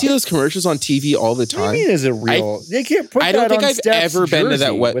 Yeah. I see those commercials on TV all the time. What do you mean is it real? They can't put I don't that think on I've Steph's ever been to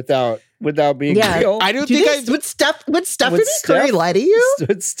that without being real. I don't think would Stephen Curry lie to you?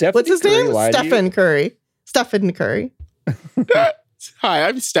 What's his name? Stephen Curry. Stephen Curry. Hi,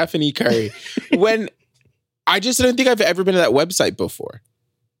 I'm Stephanie Curry. I just don't think I've ever been to that website before.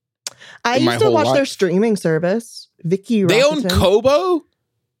 I used to watch their streaming service. Vicky Rakuten. They own Kobo?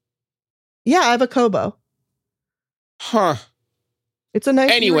 Yeah, I have a Kobo. Huh. It's a nice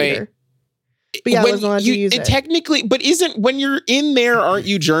reader. But yeah, I wasn't allowed to use it. Technically, but when you're in there, aren't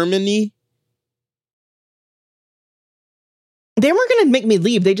you Germany? They weren't going to make me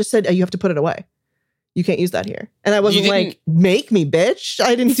leave. They just said, you have to put it away. You can't use that here. And I wasn't like, make me, bitch.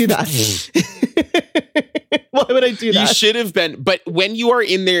 I didn't do that. Why would I do that? You should have been. But when you are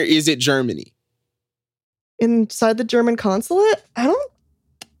in there, is it Germany? Inside the German consulate? I don't.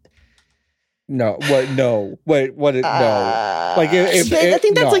 No. What? No. Wait. What? No. Like, I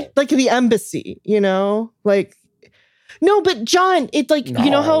think that's like the embassy. You know, like. No, but John, it's like, you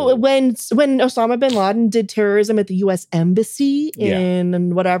know how when Osama bin Laden did terrorism at the U.S. embassy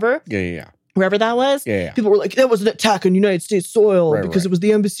in whatever. Yeah. Wherever that was. Yeah. People were like, that was an attack on United States soil because it was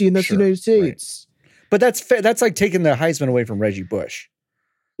the embassy and that's the United States. Right. But that's like taking the Heisman away from Reggie Bush.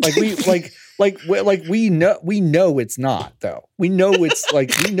 Like we know it's not though. We know it's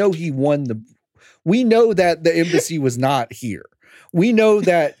like we know he won we know that the embassy was not here. We know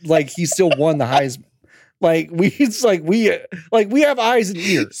that like he still won the Heisman. Like we have eyes and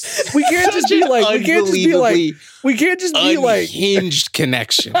ears. We can't just be like unhinged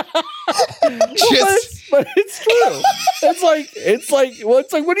connection. But it's true. It's like,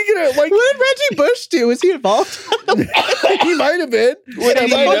 what are you gonna like? What did Reggie Bush do? Was he involved? He might have been. What do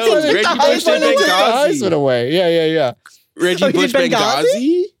you know? Reggie Bush did Benghazi. Away. Yeah. Reggie Bush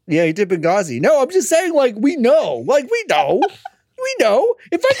Benghazi? Yeah, he did Benghazi. No, I'm just saying, like, we know. We know.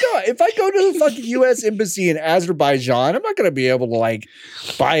 If I go to the fucking U.S. embassy in Azerbaijan, I'm not going to be able to like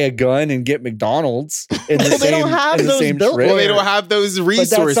buy a gun and get McDonald's in the they don't have in the those same built- trip. Well, they don't have those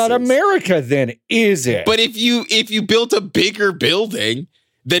resources. But that's not America, then, is it? But if you built a bigger building,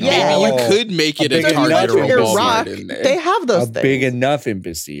 then Yeah. maybe you could make it a big Target or a enough Iraq, Walmart in there. they have those a things. big enough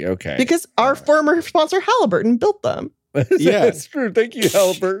embassy. Okay, Because our former sponsor Halliburton built them. Yeah. That's true. Thank you,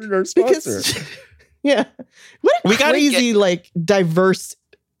 Halliburton, our sponsor. Because, yeah, what a We gotta crazy like diverse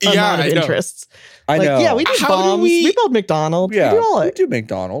amount of interests. I Like, know. yeah, we do How do bombs. we- We build McDonald's. Yeah, we do all we it. do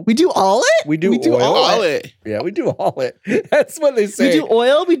McDonald's. We do all it. We do oil. all it. it. Yeah, we do all it. That's what they say. We do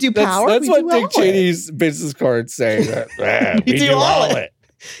oil. We do power. That's we what do Dick all it. Cheney's business cards say. We do all it.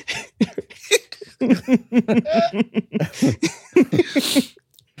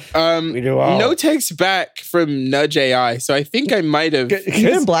 We do all No it. text back from Nudge AI, so I think I might have. You've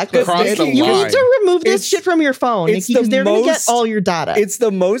been blacklisted. Cross the You line. need to remove this It's- shit from your phone it's because the they're going to get most- all your data. It's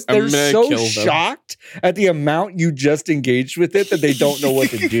the most. I'm They're gonna so kill them. shocked at the amount you just engaged with it that they don't know what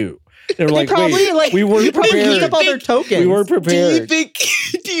to do. They're they like, probably wait, like we weren't you probably used prepared. up all their tokens. We weren't Do you prepared. think?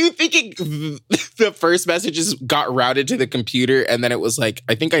 Do you think the first messages got routed to the computer, and then it was like,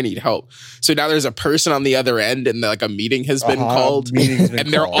 "I think I need help." So now there's a person on the other end, and like a meeting has been called, Meeting's been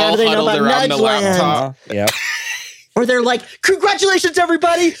and they're called. How all do they know huddled about around the Nudge Land? laptop. Yeah. Or they're like, "Congratulations,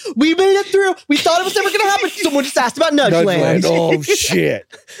 everybody! We made it through. We thought it was never going to happen." Someone just asked about Nudge Land. Oh shit!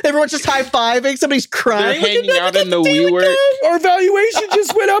 Everyone's just high fiving. Somebody's They're crying. hanging out in the WeWork. Our valuation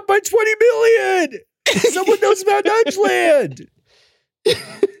just went up by 20 million. Someone knows about Nudgeland.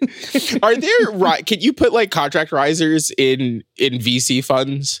 Are there? Can you put like contract risers in VC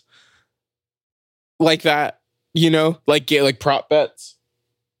funds like that? You know, like get like prop bets.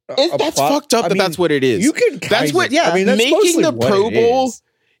 That's fucked up. That's what it is. You can. That's what. yeah. I mean, that's making mostly the what Pro it Bowl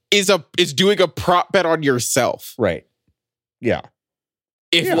is. is doing a prop bet on yourself. Right. Yeah.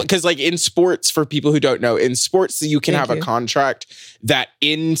 Because like in sports, for people who don't know, in sports you can Thank have you. a contract that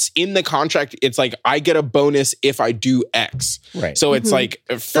in the contract it's like I get a bonus if I do X. Right. So it's Mhm. like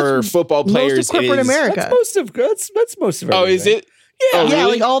for That's football Most players, of corporate it is, America. That's most of it. Oh, is it? Yeah. Oh, Yeah,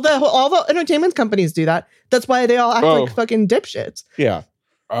 really? like all the entertainment companies do that. That's why they all act Oh. like fucking dipshits. Yeah.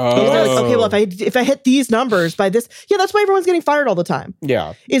 Because they're like, okay, well, if I hit these numbers by this, yeah, that's why everyone's getting fired all the time.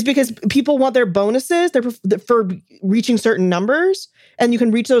 Yeah. Is because people want their bonuses for reaching certain numbers, and you can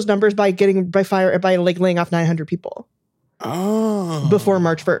reach those numbers by like laying off 900 people before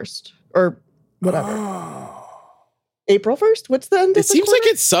March 1st or whatever. April 1st. What's the end? Of It the seems like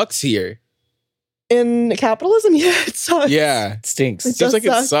quarter? it sucks here. In capitalism. Yeah, it sucks. Yeah. It stinks. It Seems does like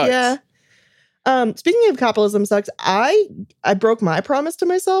it sucks. Yeah. Speaking of capitalism sucks, I broke my promise to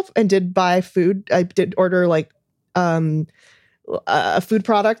myself and did buy food. I did order like food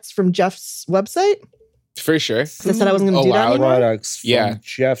products from Jeff's website. For sure. 'Cause I said I wasn't going to do that wow. anymore. Products from Yeah.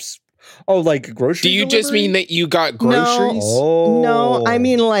 Jeff's. Oh, like grocery. Do you just delivery? mean that you got groceries? Oh. No, I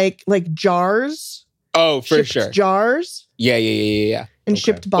mean like Oh, jars. for Shipped sure. Jars Yeah. and Okay.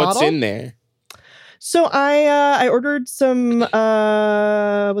 shipped bottles. What's in there? So I ordered some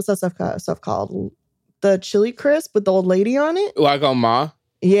what's that stuff called? The chili crisp with the old lady on it. Lagoma.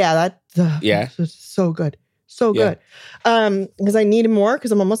 Yeah, Yeah. it's so good. So Yeah. good. Because I needed more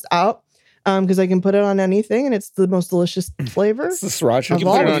because I'm almost out. Because I can put it on anything and it's the most delicious flavor. It's the sriracha. You Of can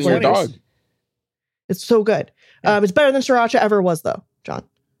all put it the on your flavors. dog. It's so good. It's better than sriracha ever was though, John.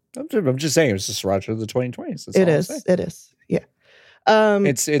 I'm just saying, it's the sriracha of the 2020s. That's It all I'm is. saying. It is. Yeah.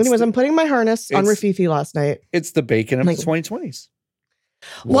 It's Anyways, I'm putting my harness on it's- Rafifi last night. It's the bacon of Like- the 2020s.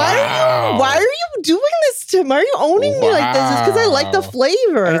 Why are you doing this to me? Why are you owning me like this? It's because I like the Wow.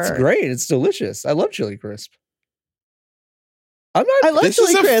 flavor. And it's great. It's delicious. I love chili crisp. I'm not. I love This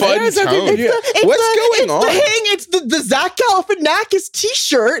chili is a crisp. fun It has nothing to tone. do- What's going on? It's the Zach Galifianakis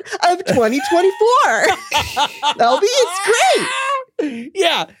t-shirt of 2024. LB, it's great.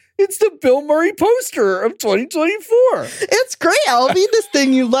 Yeah, it's the Bill Murray poster of 2024. It's great, LB. This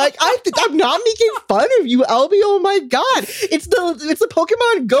thing you like. I'm not making fun of you, LB. Oh my god. It's the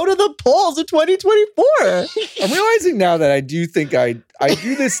Pokemon Go to the Polls of 2024. I'm realizing now that I do think I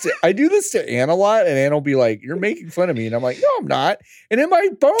do this to Ann a lot, and Ann will be like, "You're making fun of me," and I'm like, "No, I'm not." And in my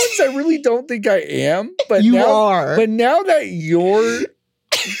bones, I really don't think I am. But You now, are. But now that you're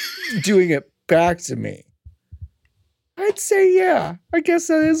doing it back to me, I'd say, yeah, I guess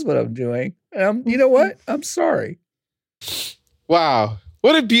that is what I'm doing. You know what? I'm sorry. Wow.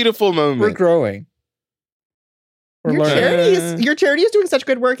 What a beautiful We're moment. growing. Your charity is doing such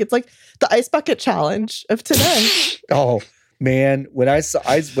good work. It's like the ice bucket challenge of today. Oh man, when I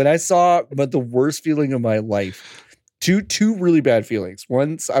saw but the worst feeling of my life. Two really bad feelings.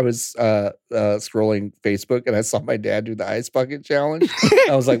 Once I was scrolling Facebook and I saw my dad do the ice bucket challenge.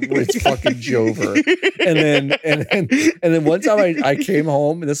 I was like, well, it's fucking Jover. And then one time I came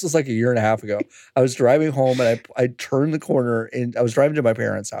home, and this was like a year and a half ago. I was driving home and I turned the corner, and I was driving to my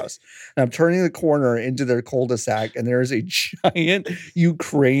parents' house. And I'm turning the corner into their cul-de-sac, and there's a giant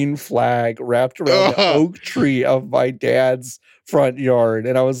Ukraine flag wrapped around the oak tree of my dad's front yard.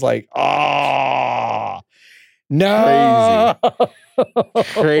 And I was like, no.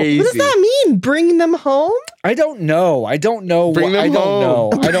 Crazy. What does that mean? Bring them home? I don't know. I don't know. Bring them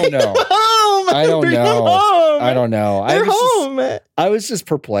home. I don't know. I don't Bring know. them home. I don't know. They're home. I was just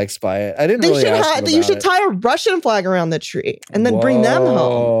perplexed by it. I didn't really ask You should tie a Russian flag around the tree and then bring them home.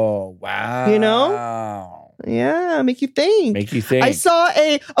 Oh, wow. You know? Yeah, make you think. I saw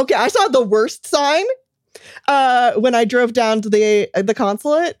the worst sign. When I drove down to the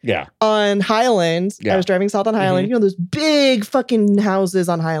consulate on Highland. I was driving south on Highland. You know those big fucking houses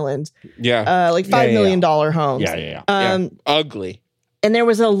on Highland. Yeah. Like $5 million homes. Yeah. Ugly. And there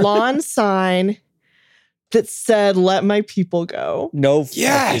was a lawn sign that said, "Let my people go." No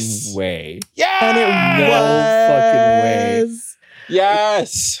fucking way. Yeah. And it fucking way.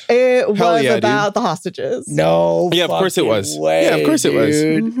 Yes. It was about the hostages. No. Yeah, of course it was. Way, yeah, of course it was.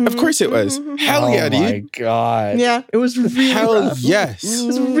 Mm-hmm. Of course it was. Hell yeah, dude. Oh my God. Yeah, it was really rough. Yes. It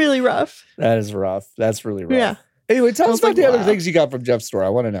was really rough. That is rough. That's really rough. Yeah. Anyway, tell us about the other things you got from Jeff's store. I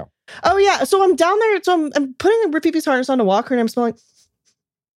want to know. Oh yeah. So I'm down there. So I'm putting Rippy's harness on to walk her, and I'm smelling.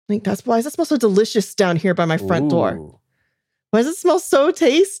 Like, that's why does it smell so delicious down here by my front door? Why does it smell so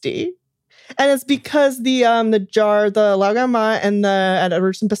tasty? And it's because the jar, the Lagama and the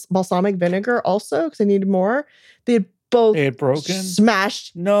Edwards balsamic vinegar also, because I needed more. They had both broken?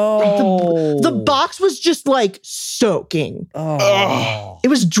 Smashed. No. The box was just like soaking. Oh. It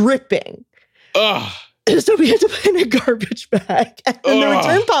was dripping. Ugh. So we had to put in a garbage bag. And the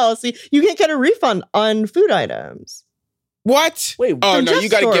return policy, you can't get a refund on food items. What? Wait. Oh, no, you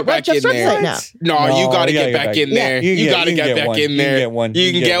got to get back in there. No, you got to get back in there. You got to get back in there.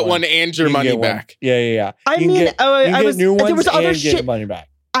 You can get one and your money back. Yeah. I mean, I was new ones there was other and shit. Get money back.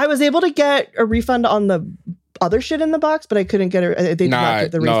 I was able to get a refund on the other shit in the box, but I couldn't get it. They did not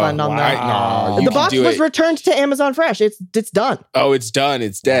get the refund on that. The box was returned to Amazon Fresh. It's done. Oh, it's done.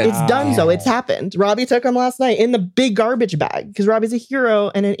 It's dead. It's done. So it's happened. Robbie took them last night in the big garbage bag because Robbie's a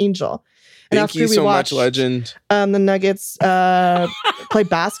hero and an angel. And Thank you so much, legend. The Nuggets play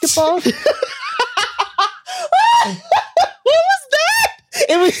basketball. What was that?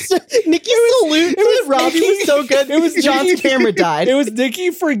 It was Nikki's salute. It was Robbie was so good. It was John's camera died. It was Nikki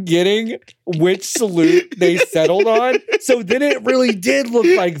forgetting which salute they settled on. So then it really did look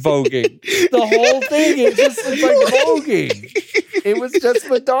like voguing. The whole thing, it just looked like voguing. It was just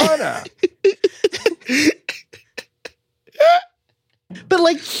Madonna. But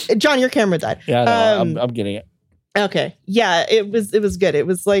like, John, your camera died. Yeah, no, I'm getting it. Okay, yeah, it was good. It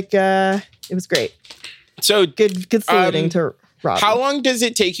was like it was great. So good saluting to Robbie. How long does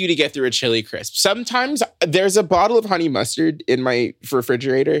it take you to get through a chili crisp? Sometimes there's a bottle of honey mustard in my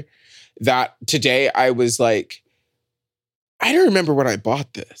refrigerator that today I was like, I don't remember when I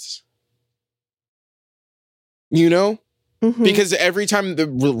bought this. You know, because every time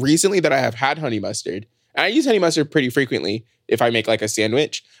recently that I have had honey mustard, and I use honey mustard pretty frequently. If I make like a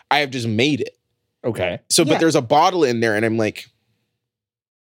sandwich, I have just made it. Okay. So, but there's a bottle in there and I'm like,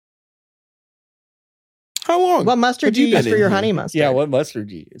 how long? What mustard do you use for your honey mustard? Yeah, what mustard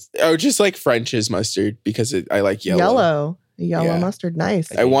do you use? Oh, just like French's mustard because I like yellow. Yellow mustard.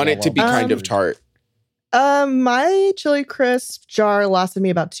 Nice. I want it to be kind of tart. My chili crisp jar lasted me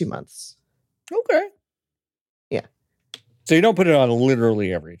about 2 months. Okay. Yeah. So you don't put it on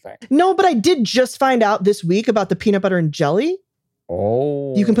literally everything. No, but I did just find out this week about the peanut butter and jelly.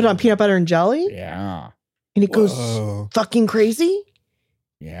 Oh. You can put it on peanut butter and jelly. Yeah. And it goes fucking crazy.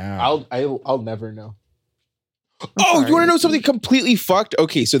 Yeah. I'll never know. Oh, you want to know something completely fucked?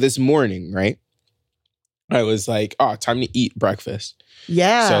 Okay, so this morning, right? I was like, time to eat breakfast.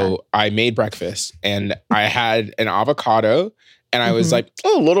 Yeah. So I made breakfast and I had an avocado and I was like,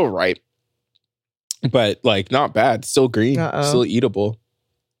 a little ripe. But like not bad. Still green. Still eatable.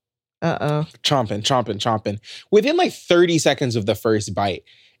 Chomping. Within like 30 seconds of the first bite,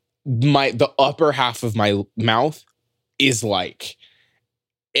 the upper half of my mouth is like,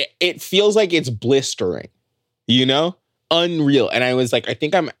 it feels like it's blistering. You know? Unreal. And I was like, I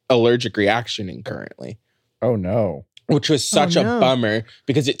think I'm allergic reactioning currently. Oh no. Which was such a bummer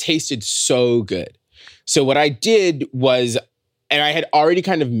because it tasted so good. So what I did was, and I had already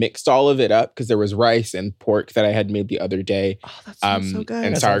kind of mixed all of it up because there was rice and pork that I had made the other day. Oh, that sounds so good.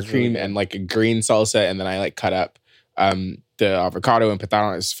 And That sour sounds really cream good. and like a green salsa. And then I like cut up the avocado and put that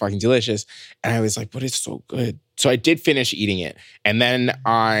on. It was fucking delicious. And I was like, but it's so good. So I did finish eating it. And then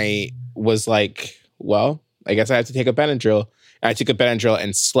I was like, well, I guess I have to take a Benadryl. And I took a Benadryl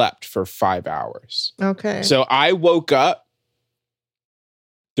and slept for 5 hours. Okay. So I woke up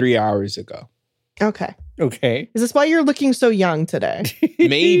 3 hours ago. Okay. Okay. Is this why you're looking so young today?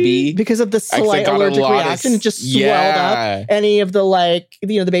 Maybe. Because of the slight got a allergic lot of reaction? It just swelled yeah. up. Any of the like,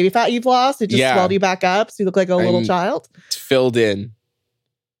 the baby fat you've lost, it just Yeah. swelled you back up. So you look like a little child. It's filled in.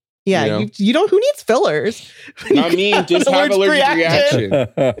 Yeah. You know? You don't, who needs fillers? Not me, just have allergic reaction.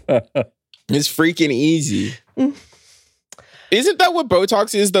 It's freaking easy. Mm. Isn't that what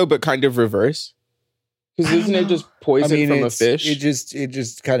Botox is though, but kind of reverse? Because isn't it just poison from a fish? It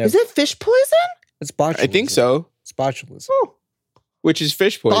just kind of. Is it fish poison? It's botulism. I think so. It's botulism. Oh. Which is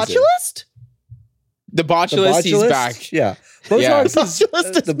fish poison. Botulist? The botulist, he's back. Yeah. Yeah.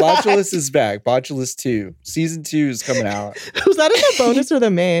 The botulist is back. Botulist 2. Season 2 is coming out. Was that in the bonus or the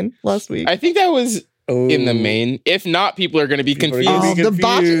main last week? I think that was in the main. If not, people are going to be confused.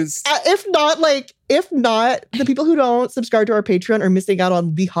 If not, the people who don't subscribe to our Patreon are missing out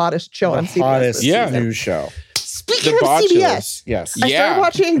on the hottest show on CBS. Hottest Yeah. new show. Speaking The of Botulist. CBS, Yes. I started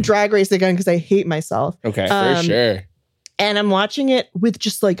watching Drag Race again because I hate myself. Okay. For sure. And I'm watching it with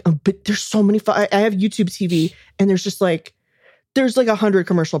just like a bit. There's so many. I have YouTube TV, and there's just like 100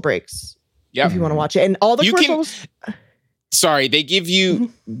 commercial breaks. Yep. If you want to watch it, and all the commercials. Sorry, they give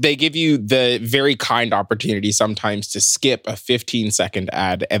you the very kind opportunity sometimes to skip a 15-second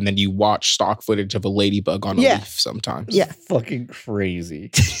ad, and then you watch stock footage of a ladybug on a leaf sometimes. Yeah, fucking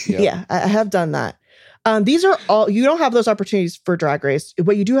crazy. Yeah, I have done that. These are all. You don't have those opportunities for Drag Race.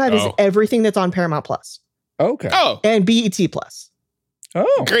 What you do have is everything that's on Paramount Plus. Okay. Oh, and BET Plus.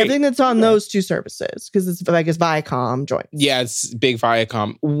 Oh, great. Everything that's on those two services because it's Viacom joint. Yeah, it's big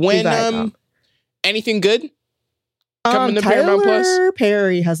Viacom. When anything good coming to Paramount Plus? Tyler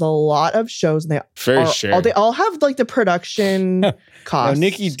Perry has a lot of shows, and they all have like the production cost. Now,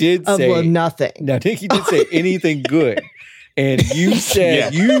 Nikki did say nothing. Now, Nikki did say anything good. And you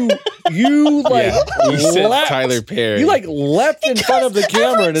said you said Tyler Perry. You like leapt in front of the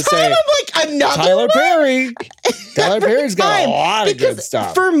camera to say I'm like another Tyler one? Perry. Tyler Perry's got a lot of good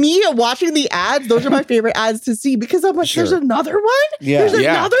stuff. For me, watching the ads, those are my favorite ads to see because I'm like, there's another one. Yeah. There's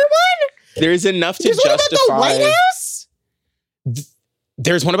another one. There's enough to there's justify. One about the White House.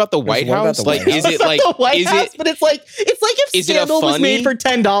 There's one about the White House. Is it like the White House? But it's like if Scandal was made for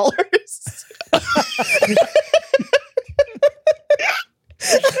 $10.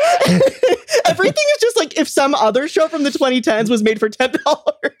 Everything is just like if some other show from the 2010s was made for $10.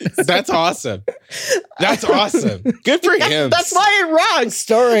 That's awesome. That's awesome. Good for him. That's why it rocks.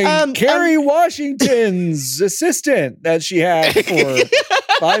 Starring Kerry Washington's assistant that she had for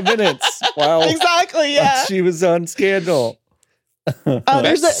 5 minutes while she was on Scandal.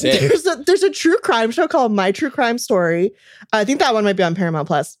 There's a true crime show called My True Crime Story. I think that one might be on Paramount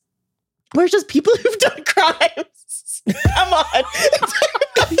Plus. Where it's just people who've done crimes. Come on.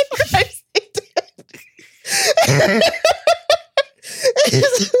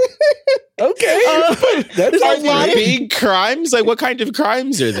 Okay. That's a lot of big crimes. Like, what kind of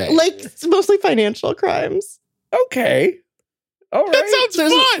crimes are they? Like, it's mostly financial crimes. Okay. All right. That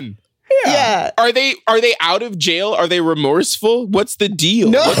sounds fun. Yeah. Are they out of jail? Are they remorseful? What's the deal?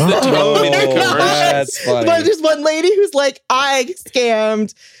 No. What's the tone in the commercial? That's funny. But there's one lady who's like, I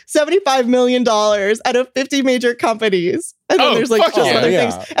scammed $75 million out of 50 major companies. And then there's like just other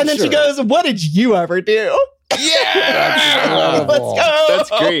things. And then she goes, what did you ever do? Yeah. Let's go. That's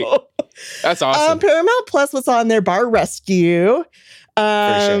great. That's awesome. Paramount Plus was on there. Bar Rescue.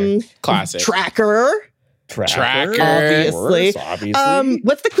 Classic. Tracker. Obviously.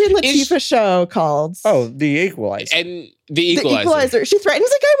 What's the Queen Latifah show called? Oh, The Equalizer. And The Equalizer. She threatens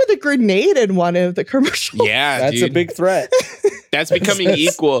a guy with a grenade in one of the commercials. Yeah, that's a big threat. That's becoming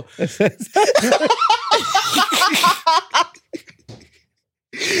equal.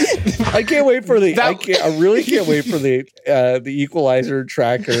 I can't wait for I really can't wait for the Equalizer,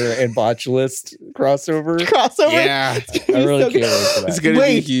 Tracker, and Botulist crossover. Yeah, I really can't wait for that. It's gonna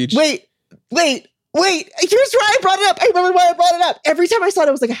be huge. Wait. Here's why I brought it up. I remember why I brought it up. Every time I saw it,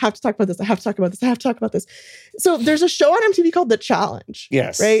 I was like, I have to talk about this. I have to talk about this. I have to talk about this. So there's a show on MTV called The Challenge.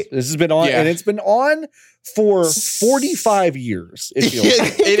 Yes. Right? This has been on, and it's been on for 45 years. It feels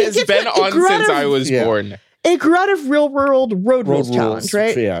like. It has been on since I was born. It grew out of Real World Road Rules Challenge,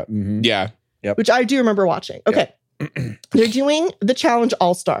 right? Yeah. Mm-hmm. Yeah. Yep. Which I do remember watching. Okay. They're doing The Challenge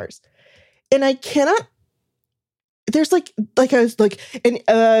All-Stars. And I cannot there's like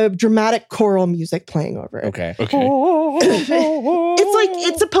a dramatic choral music playing over it. Okay. It's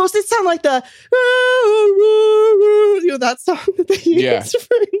supposed to sound like the that song that they used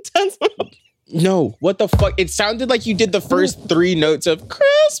for Intense Mode. No, what the fuck? It sounded like you did the first 3 notes of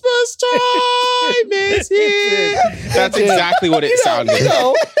Christmas time is here. That's exactly what it sounded. You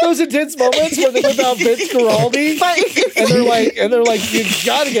know, those intense moments where they whip out Vince Guaraldi and they're like, you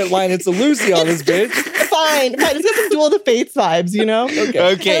gotta get Linus and Lucy on this bitch. Fine. It's got some Duel of the Fates vibes, you know?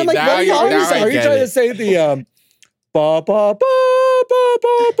 Okay, like, now you're Are you trying to say the ba ba ba ba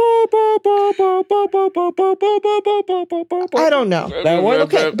ba ba ba ba ba ba ba ba ba ba? I don't know. That one?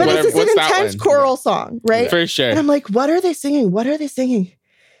 Okay, but it's an intense choral song, right? For sure. And I'm like, what are they singing? What are they singing?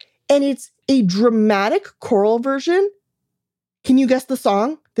 And it's a dramatic choral version. Can you guess the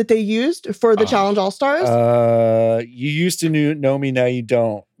song that they used for the Challenge All-Stars? You used to know me, now you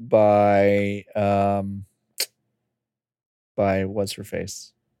don't. By what's her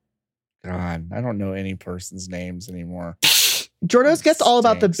face? God, I don't know any person's names anymore. Jordo's guessed all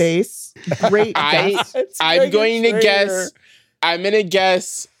about the bass. Great guess. I'm going to guess. I'm going to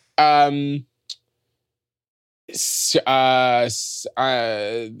guess.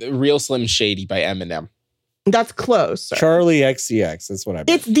 Real Slim Shady by Eminem. That's close. Sir. Charlie XCX. That's what I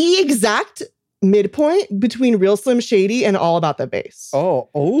meant. It's the exact midpoint between Real Slim Shady and All About the Bass. Oh.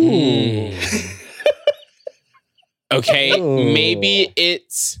 Okay, maybe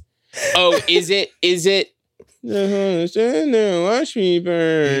it's. Oh, is it? Watch me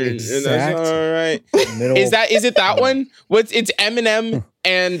burn. Exact That's all right. middle. Is it that one? It's Eminem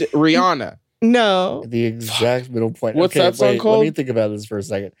and Rihanna. No. The exact middle point. What's that song called? Let me think about this for a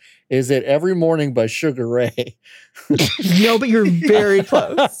second. Is it Every Morning by Sugar Ray? No, but you're very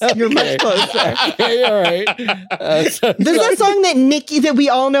close. You're much closer. Okay, all right. There's that song that we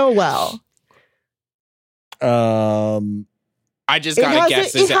all know well. I just gotta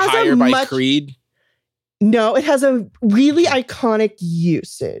guess. Is it Higher by Creed? No, it has a really iconic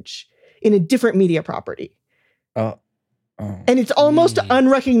usage in a different media property. And it's almost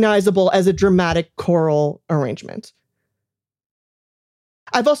unrecognizable as a dramatic choral arrangement.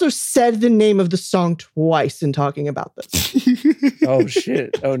 I've also said the name of the song twice in talking about this. Oh,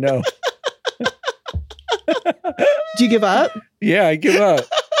 shit. Oh, no. Do you give up? Yeah, I give up.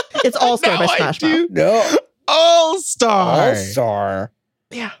 It's All Star by Smash Mouth. No. All Star. All Star.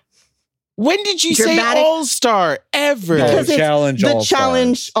 Yeah. When did you say All Star ever? Because it's Challenge All-Stars. The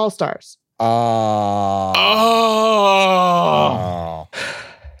Challenge All Stars.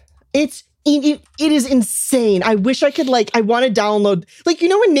 It is insane. I wish I could I want to download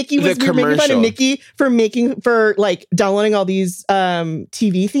when Nikki was making fun of Nikki for downloading all these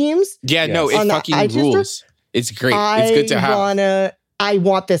TV themes. Yeah, yes. No, it fucking rules. It's great. It's good to have. I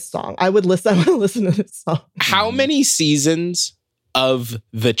want this song. I want to listen to this song. How many seasons of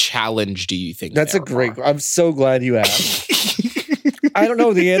The Challenge do you think? That's a great. I'm so glad you asked. I don't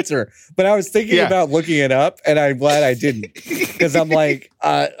know the answer, but I was thinking about looking it up, and I'm glad I didn't, because I'm like,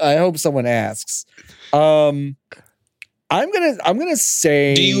 I hope someone asks. I'm gonna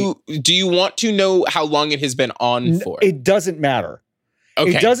say. Do you want to know how long it has been on for? It doesn't matter.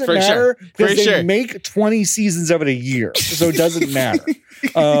 Okay, it doesn't matter because they make make 20 seasons of it a year, so it doesn't matter.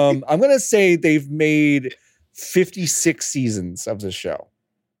 I'm gonna say they've made 56 seasons of the show.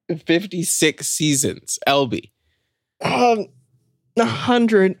 56 seasons. LB.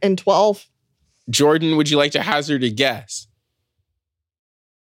 112. Jordan, would you like to hazard a guess?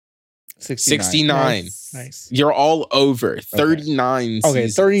 69. Nice. You're all over. 39 seasons. Okay,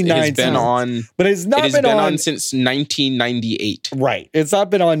 39 It's been on. But it's not been on since 1998. Right. It's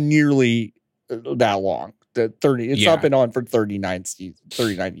not been on nearly that long. It's not been on for 39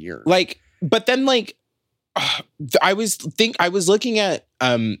 years. But then I was looking at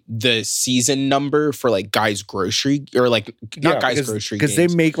the season number for Guys Grocery or Guys Grocery because they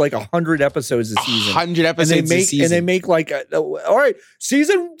make 100 episodes a season. 100 episodes a season. And they make all right,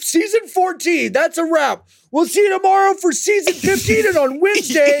 season 14, that's a wrap. We'll see you tomorrow for season 15, and on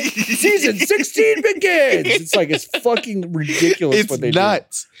Wednesday, season 16 begins. It's fucking ridiculous what they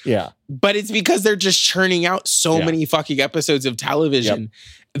nuts. Do. Yeah. But it's because they're just churning out so many fucking episodes of television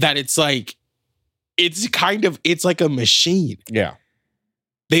that it's like a machine. Yeah.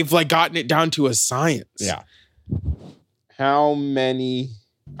 They've gotten it down to a science. Yeah. How many?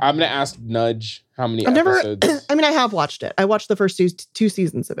 I'm going to ask Nudge how many episodes. I have watched it. I watched the first two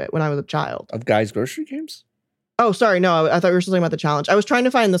seasons of it when I was a child. Of Guys Grocery Games? Oh, sorry. No, I thought we were still talking about the challenge. I was trying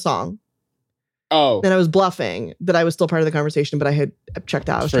to find the song. Oh. And I was bluffing that I was still part of the conversation, but I had checked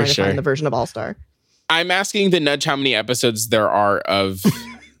out. I was trying to find the version of All Star. I'm asking the Nudge how many episodes there are of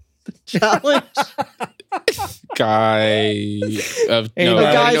Challenge. guy of Hey, no, the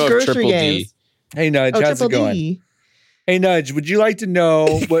I guy's know of grocery Triple games. D. Hey, Nudge, how's it Triple going? D. Hey, Nudge, would you like to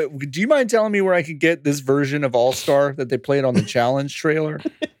know do you mind telling me where I could get this version of All Star that they played on the challenge trailer?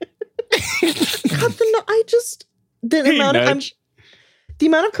 I just the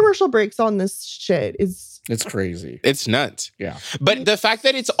amount of commercial breaks on this shit is It's crazy. It's nuts. Yeah. But the fact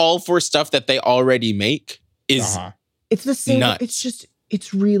that it's all for stuff that they already make is it's the same. nuts.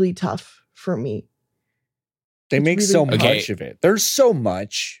 It's really tough for me. They make really so nuts. much of it. There's so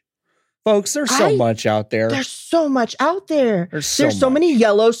much. Folks, there's so much out there. There's so much out there. There's so so many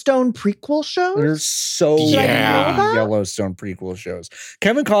Yellowstone prequel shows. There's so Yeah. many Yellowstone prequel shows.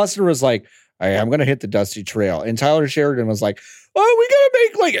 Kevin Costner was like, I'm going to hit the dusty trail. And Tyler Sheridan was like, oh, we got to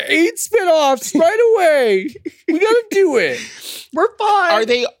make like 8 spinoffs right away. We got to do it. We're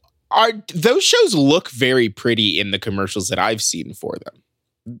fine. Are those shows look very pretty in the commercials that I've seen for them?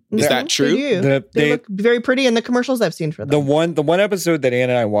 Is that true? They do. They look very pretty in the commercials I've seen for them. The one episode that Ann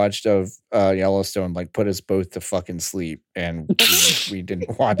and I watched of Yellowstone like put us both to fucking sleep, and we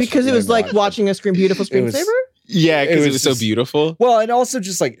didn't watch because it was like watching a beautiful screensaver. Yeah, because it was so beautiful. Well, and also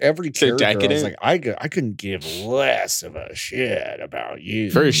just like every character, I was decadent. like, I couldn't give less of a shit about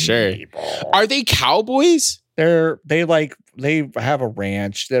you. For sure. People. Are they cowboys? They have a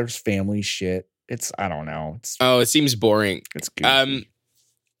ranch. There's family shit. I don't know. It seems boring. It's goofy.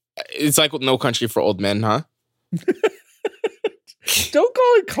 It's like No Country for Old Men, huh? Don't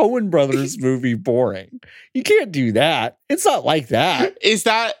call a Coen Brothers movie boring. You can't do that. It's not like that. Is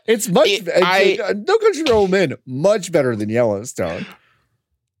that? It's much. No Country for Old Men, much better than Yellowstone.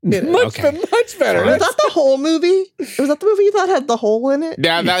 Much better. Was that the whole movie? Was that the movie you thought had the hole in it?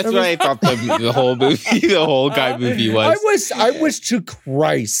 Yeah, that's what I thought the whole movie, the whole guy movie was. I wish to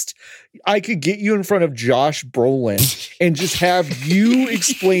Christ I could get you in front of Josh Brolin and just have you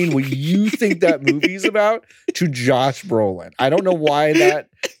explain what you think that movie's about to Josh Brolin. I don't know why that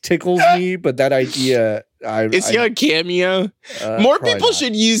tickles me, but that idea. Is he on Cameo? More people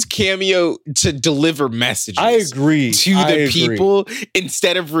should use Cameo to deliver messages. I agree. To people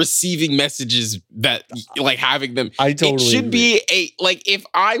instead of receiving messages that like having them. I totally It should agree. be if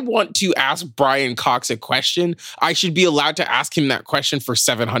I want to ask Brian Cox a question, I should be allowed to ask him that question for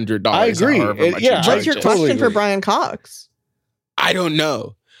 $700. I agree. What's your question for Brian Cox? I don't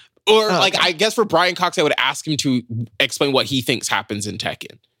know. Or I guess for Brian Cox, I would ask him to explain what he thinks happens in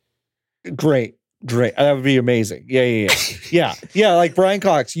Tekken. Great. That would be amazing. Yeah. Like Brian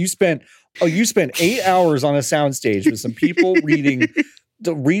Cox, you spent 8 hours on a soundstage with some people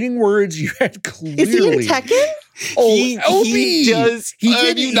reading words you had clearly. Is he in Tekken? He does.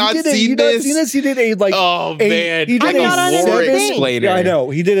 Have you not seen this? He did a like. Oh man, he did I'm not on lore anything. explainer. Yeah, I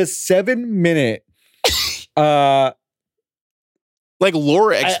know. He did a 7-minute like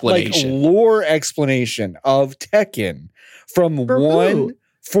lore explanation. Lore explanation of Tekken from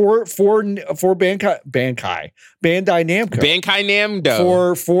for Bandai Namco. Bandai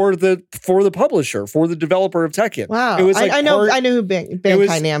Namco. For the publisher, for the developer of Tekken. Wow. It was I know who Bandai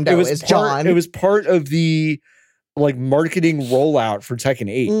Namco is. John. It was part of the like marketing rollout for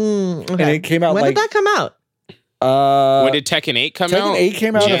Tekken 8. Okay. And it came out when did that come out? When did Tekken 8 come out? Tekken 8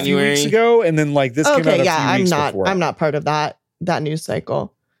 came out a few weeks ago, and then like this came out a few weeks before. I'm not part of that news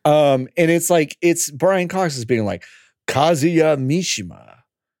cycle. And it's Brian Cox is being like, Kazuya Mishima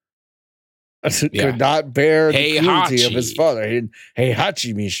could not bear the cruelty of his father.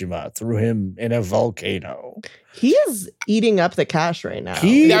 Heihachi Mishima threw him in a volcano. He is eating up the cash right now.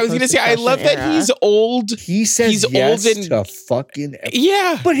 I was going to say, I love that he's old. He says yes to fucking everything.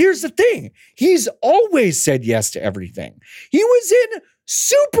 Yeah. But here's the thing. He's always said yes to everything. He was in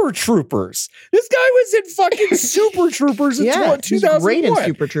Super Troopers. This guy was in fucking Super Troopers in 2001. He's great in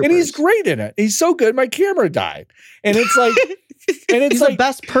Super Troopers. And he's great in it. He's so good, my camera died. And it's like... he's the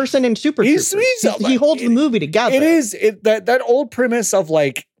best person in Super Troopers. He holds the movie together. It is that old premise of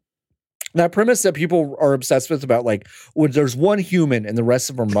like that premise that people are obsessed with about like when there's one human and the rest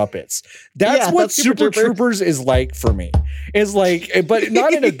of them are Muppets. That's what Super Troopers is like for me. Is like, but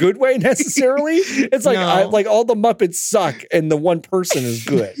not in a good way necessarily. It's like like all the Muppets suck and the one person is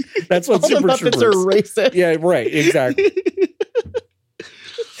good. That's what all Super the Muppets Troopers are racist. Yeah, right. Exactly.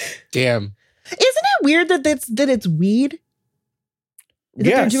 Damn. Isn't it weird that it's weed?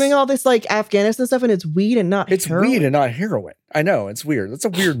 They're doing all this like Afghanistan stuff and it's weed and not heroin. Weed and not heroin. I know, it's weird. That's a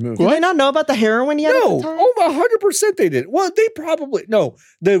weird movie. Did they not know about the heroin yet? No. At the time? Oh, 100% they did. Well, they probably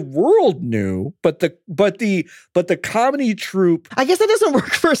the world knew, but the comedy troupe. I guess that doesn't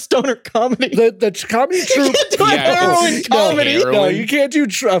work for a stoner comedy. The comedy troupe. You can't do a heroin comedy. No, you can't do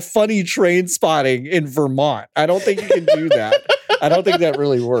funny train spotting in Vermont. I don't think you can do that. I don't think that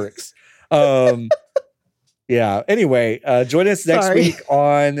really works. Yeah. Anyway, join us next week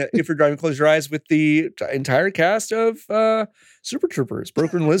on If You're Driving, Close Your Eyes with the entire cast of Super Troopers.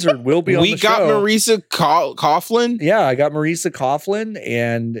 Broken Lizard will be on the show. We got Marisa Coughlin. Yeah, I got Marisa Coughlin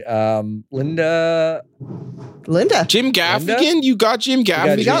and Linda. Jim Gaffigan. You got Jim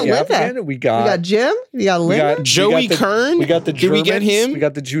Gaffigan. We got Linda. We got Jim. We got Linda. Joey Kern. We got the Germans. Did we get him? We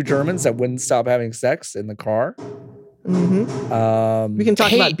got the two Germans that wouldn't stop having sex in the car. Mm-hmm. We can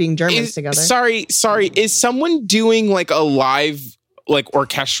talk about being Germans together. Sorry. Is someone doing like a live, like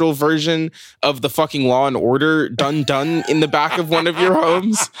orchestral version of the fucking Law and Order dun in the back of one of your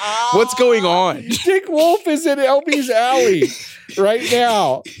homes? What's going on? Dick Wolf is in LB's alley right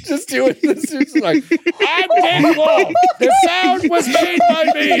now, just doing this. It's like, I'm Dick Wolf. The sound was made by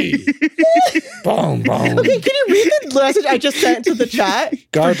me. Boom, boom. Okay, can you read the message I just sent to the chat?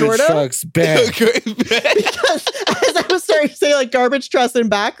 Garbage trucks back. Because as I was starting to say like garbage trucks in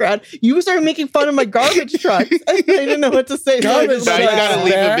background, you started making fun of my garbage trucks. I didn't know what to say. Garbage trucks. You gotta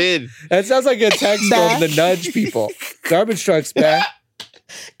leave them in. That sounds like a text from the Nudge people. Garbage trucks back.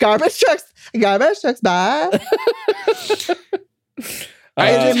 Garbage trucks back. I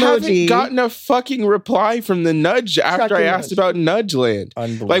haven't gotten a fucking reply from the Nudge after I asked about Nudge Land.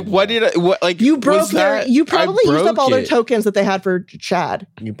 Like, what did I? What, like, you broke their? You probably used up all their tokens that they had for Chad.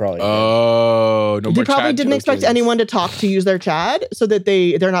 You probably. Oh, no. They probably didn't expect anyone to talk to use their Chad, so that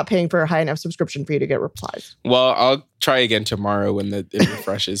they're not paying for a high enough subscription fee to get replies. Well, I'll try again tomorrow when it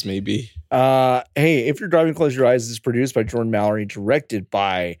refreshes, maybe. Hey, If You're Driving, Close Your Eyes is produced by Jordan Mallory, directed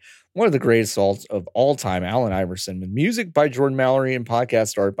by one of the greatest salts of all time, Allen Iverson, with music by Jordan Mallory and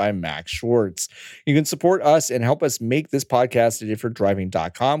podcast art by Max Schwartz. You can support us and help us make this podcast at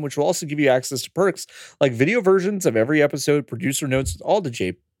ifyou'redriving.com, which will also give you access to perks like video versions of every episode, producer notes with all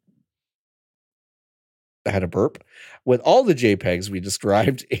the I had a burp. With all the JPEGs we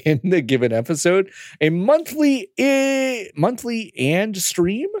described in the given episode, a monthly and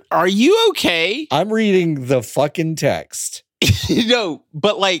stream. Are you okay? I'm reading the fucking text. No,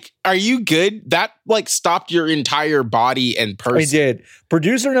 but like, are you good? That like stopped your entire body and person. I did.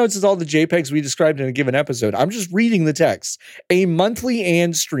 Producer notes is all the JPEGs we described in a given episode. I'm just reading the text. A monthly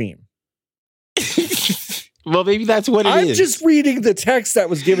and stream. Well, maybe that's what it is. I'm just reading the text that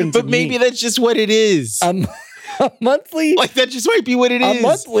was given to me. But maybe that's just what it is. A monthly. Like, that just might be what it is.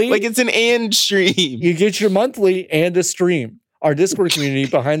 Monthly. Like, it's an and stream. You get your monthly and a stream. Our Discord community,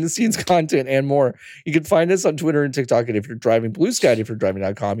 behind the scenes content, and more. You can find us on Twitter and TikTok at If You're Driving, Blue Sky at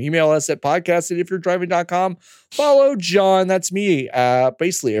ifyou'redriving.com. Email us at podcast at ifyou'redriving.com. Follow John, that's me,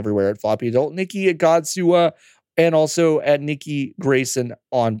 basically everywhere at Floppy Adult, Nikki at Godsua, and also at Nikki Grayson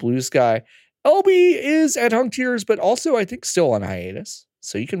on Blue Sky. LB is at Hunk Tears, but also I think still on hiatus.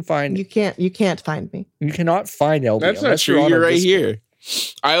 So you can find you can't find me. You cannot find LB. That's not true. You're right here.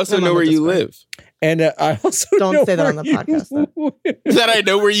 I also know where you live. And I also don't say that on the podcast. That I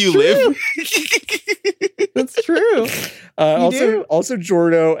know where you live. That's true. Also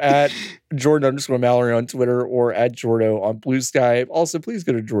Jordo at Jordan_Mallory on Twitter or at Jordo on Blue Sky. Also, please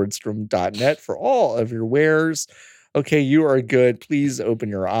go to Jordstrom.net for all of your wares. Okay, you are good. Please open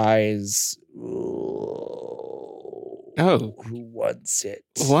your eyes. Oh, who wants it?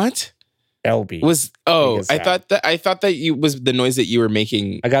 What? LB I thought that you was the noise that you were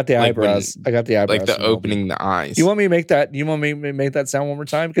making. I got the eyebrows. Like the opening the eyes. You want me to make that? You want me to make that sound one more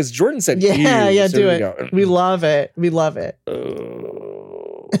time? Because Jordan said, "Yeah, so do it." We love it. We love it.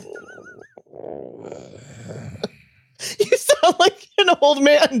 You sound like an old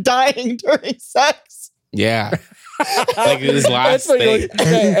man dying during sex. Yeah. Like his last thing.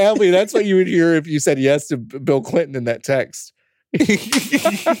 Albie, that's what you would hear if you said yes to Bill Clinton in that text. You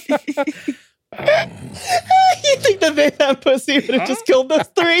think that pussy would have just killed those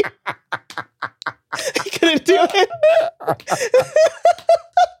three? He couldn't do it.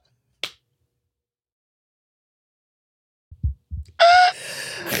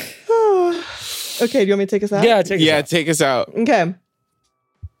 Okay, do you want me to take us out? Yeah, take us out. Okay.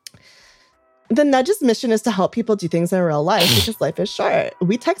 The Nudge's mission is to help people do things in real life because life is short.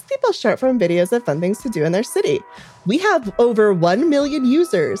 We text people short form videos of fun things to do in their city. We have over 1 million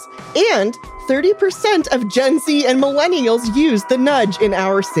users, and 30% of Gen Z and millennials use the Nudge in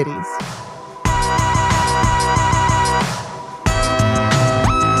our cities.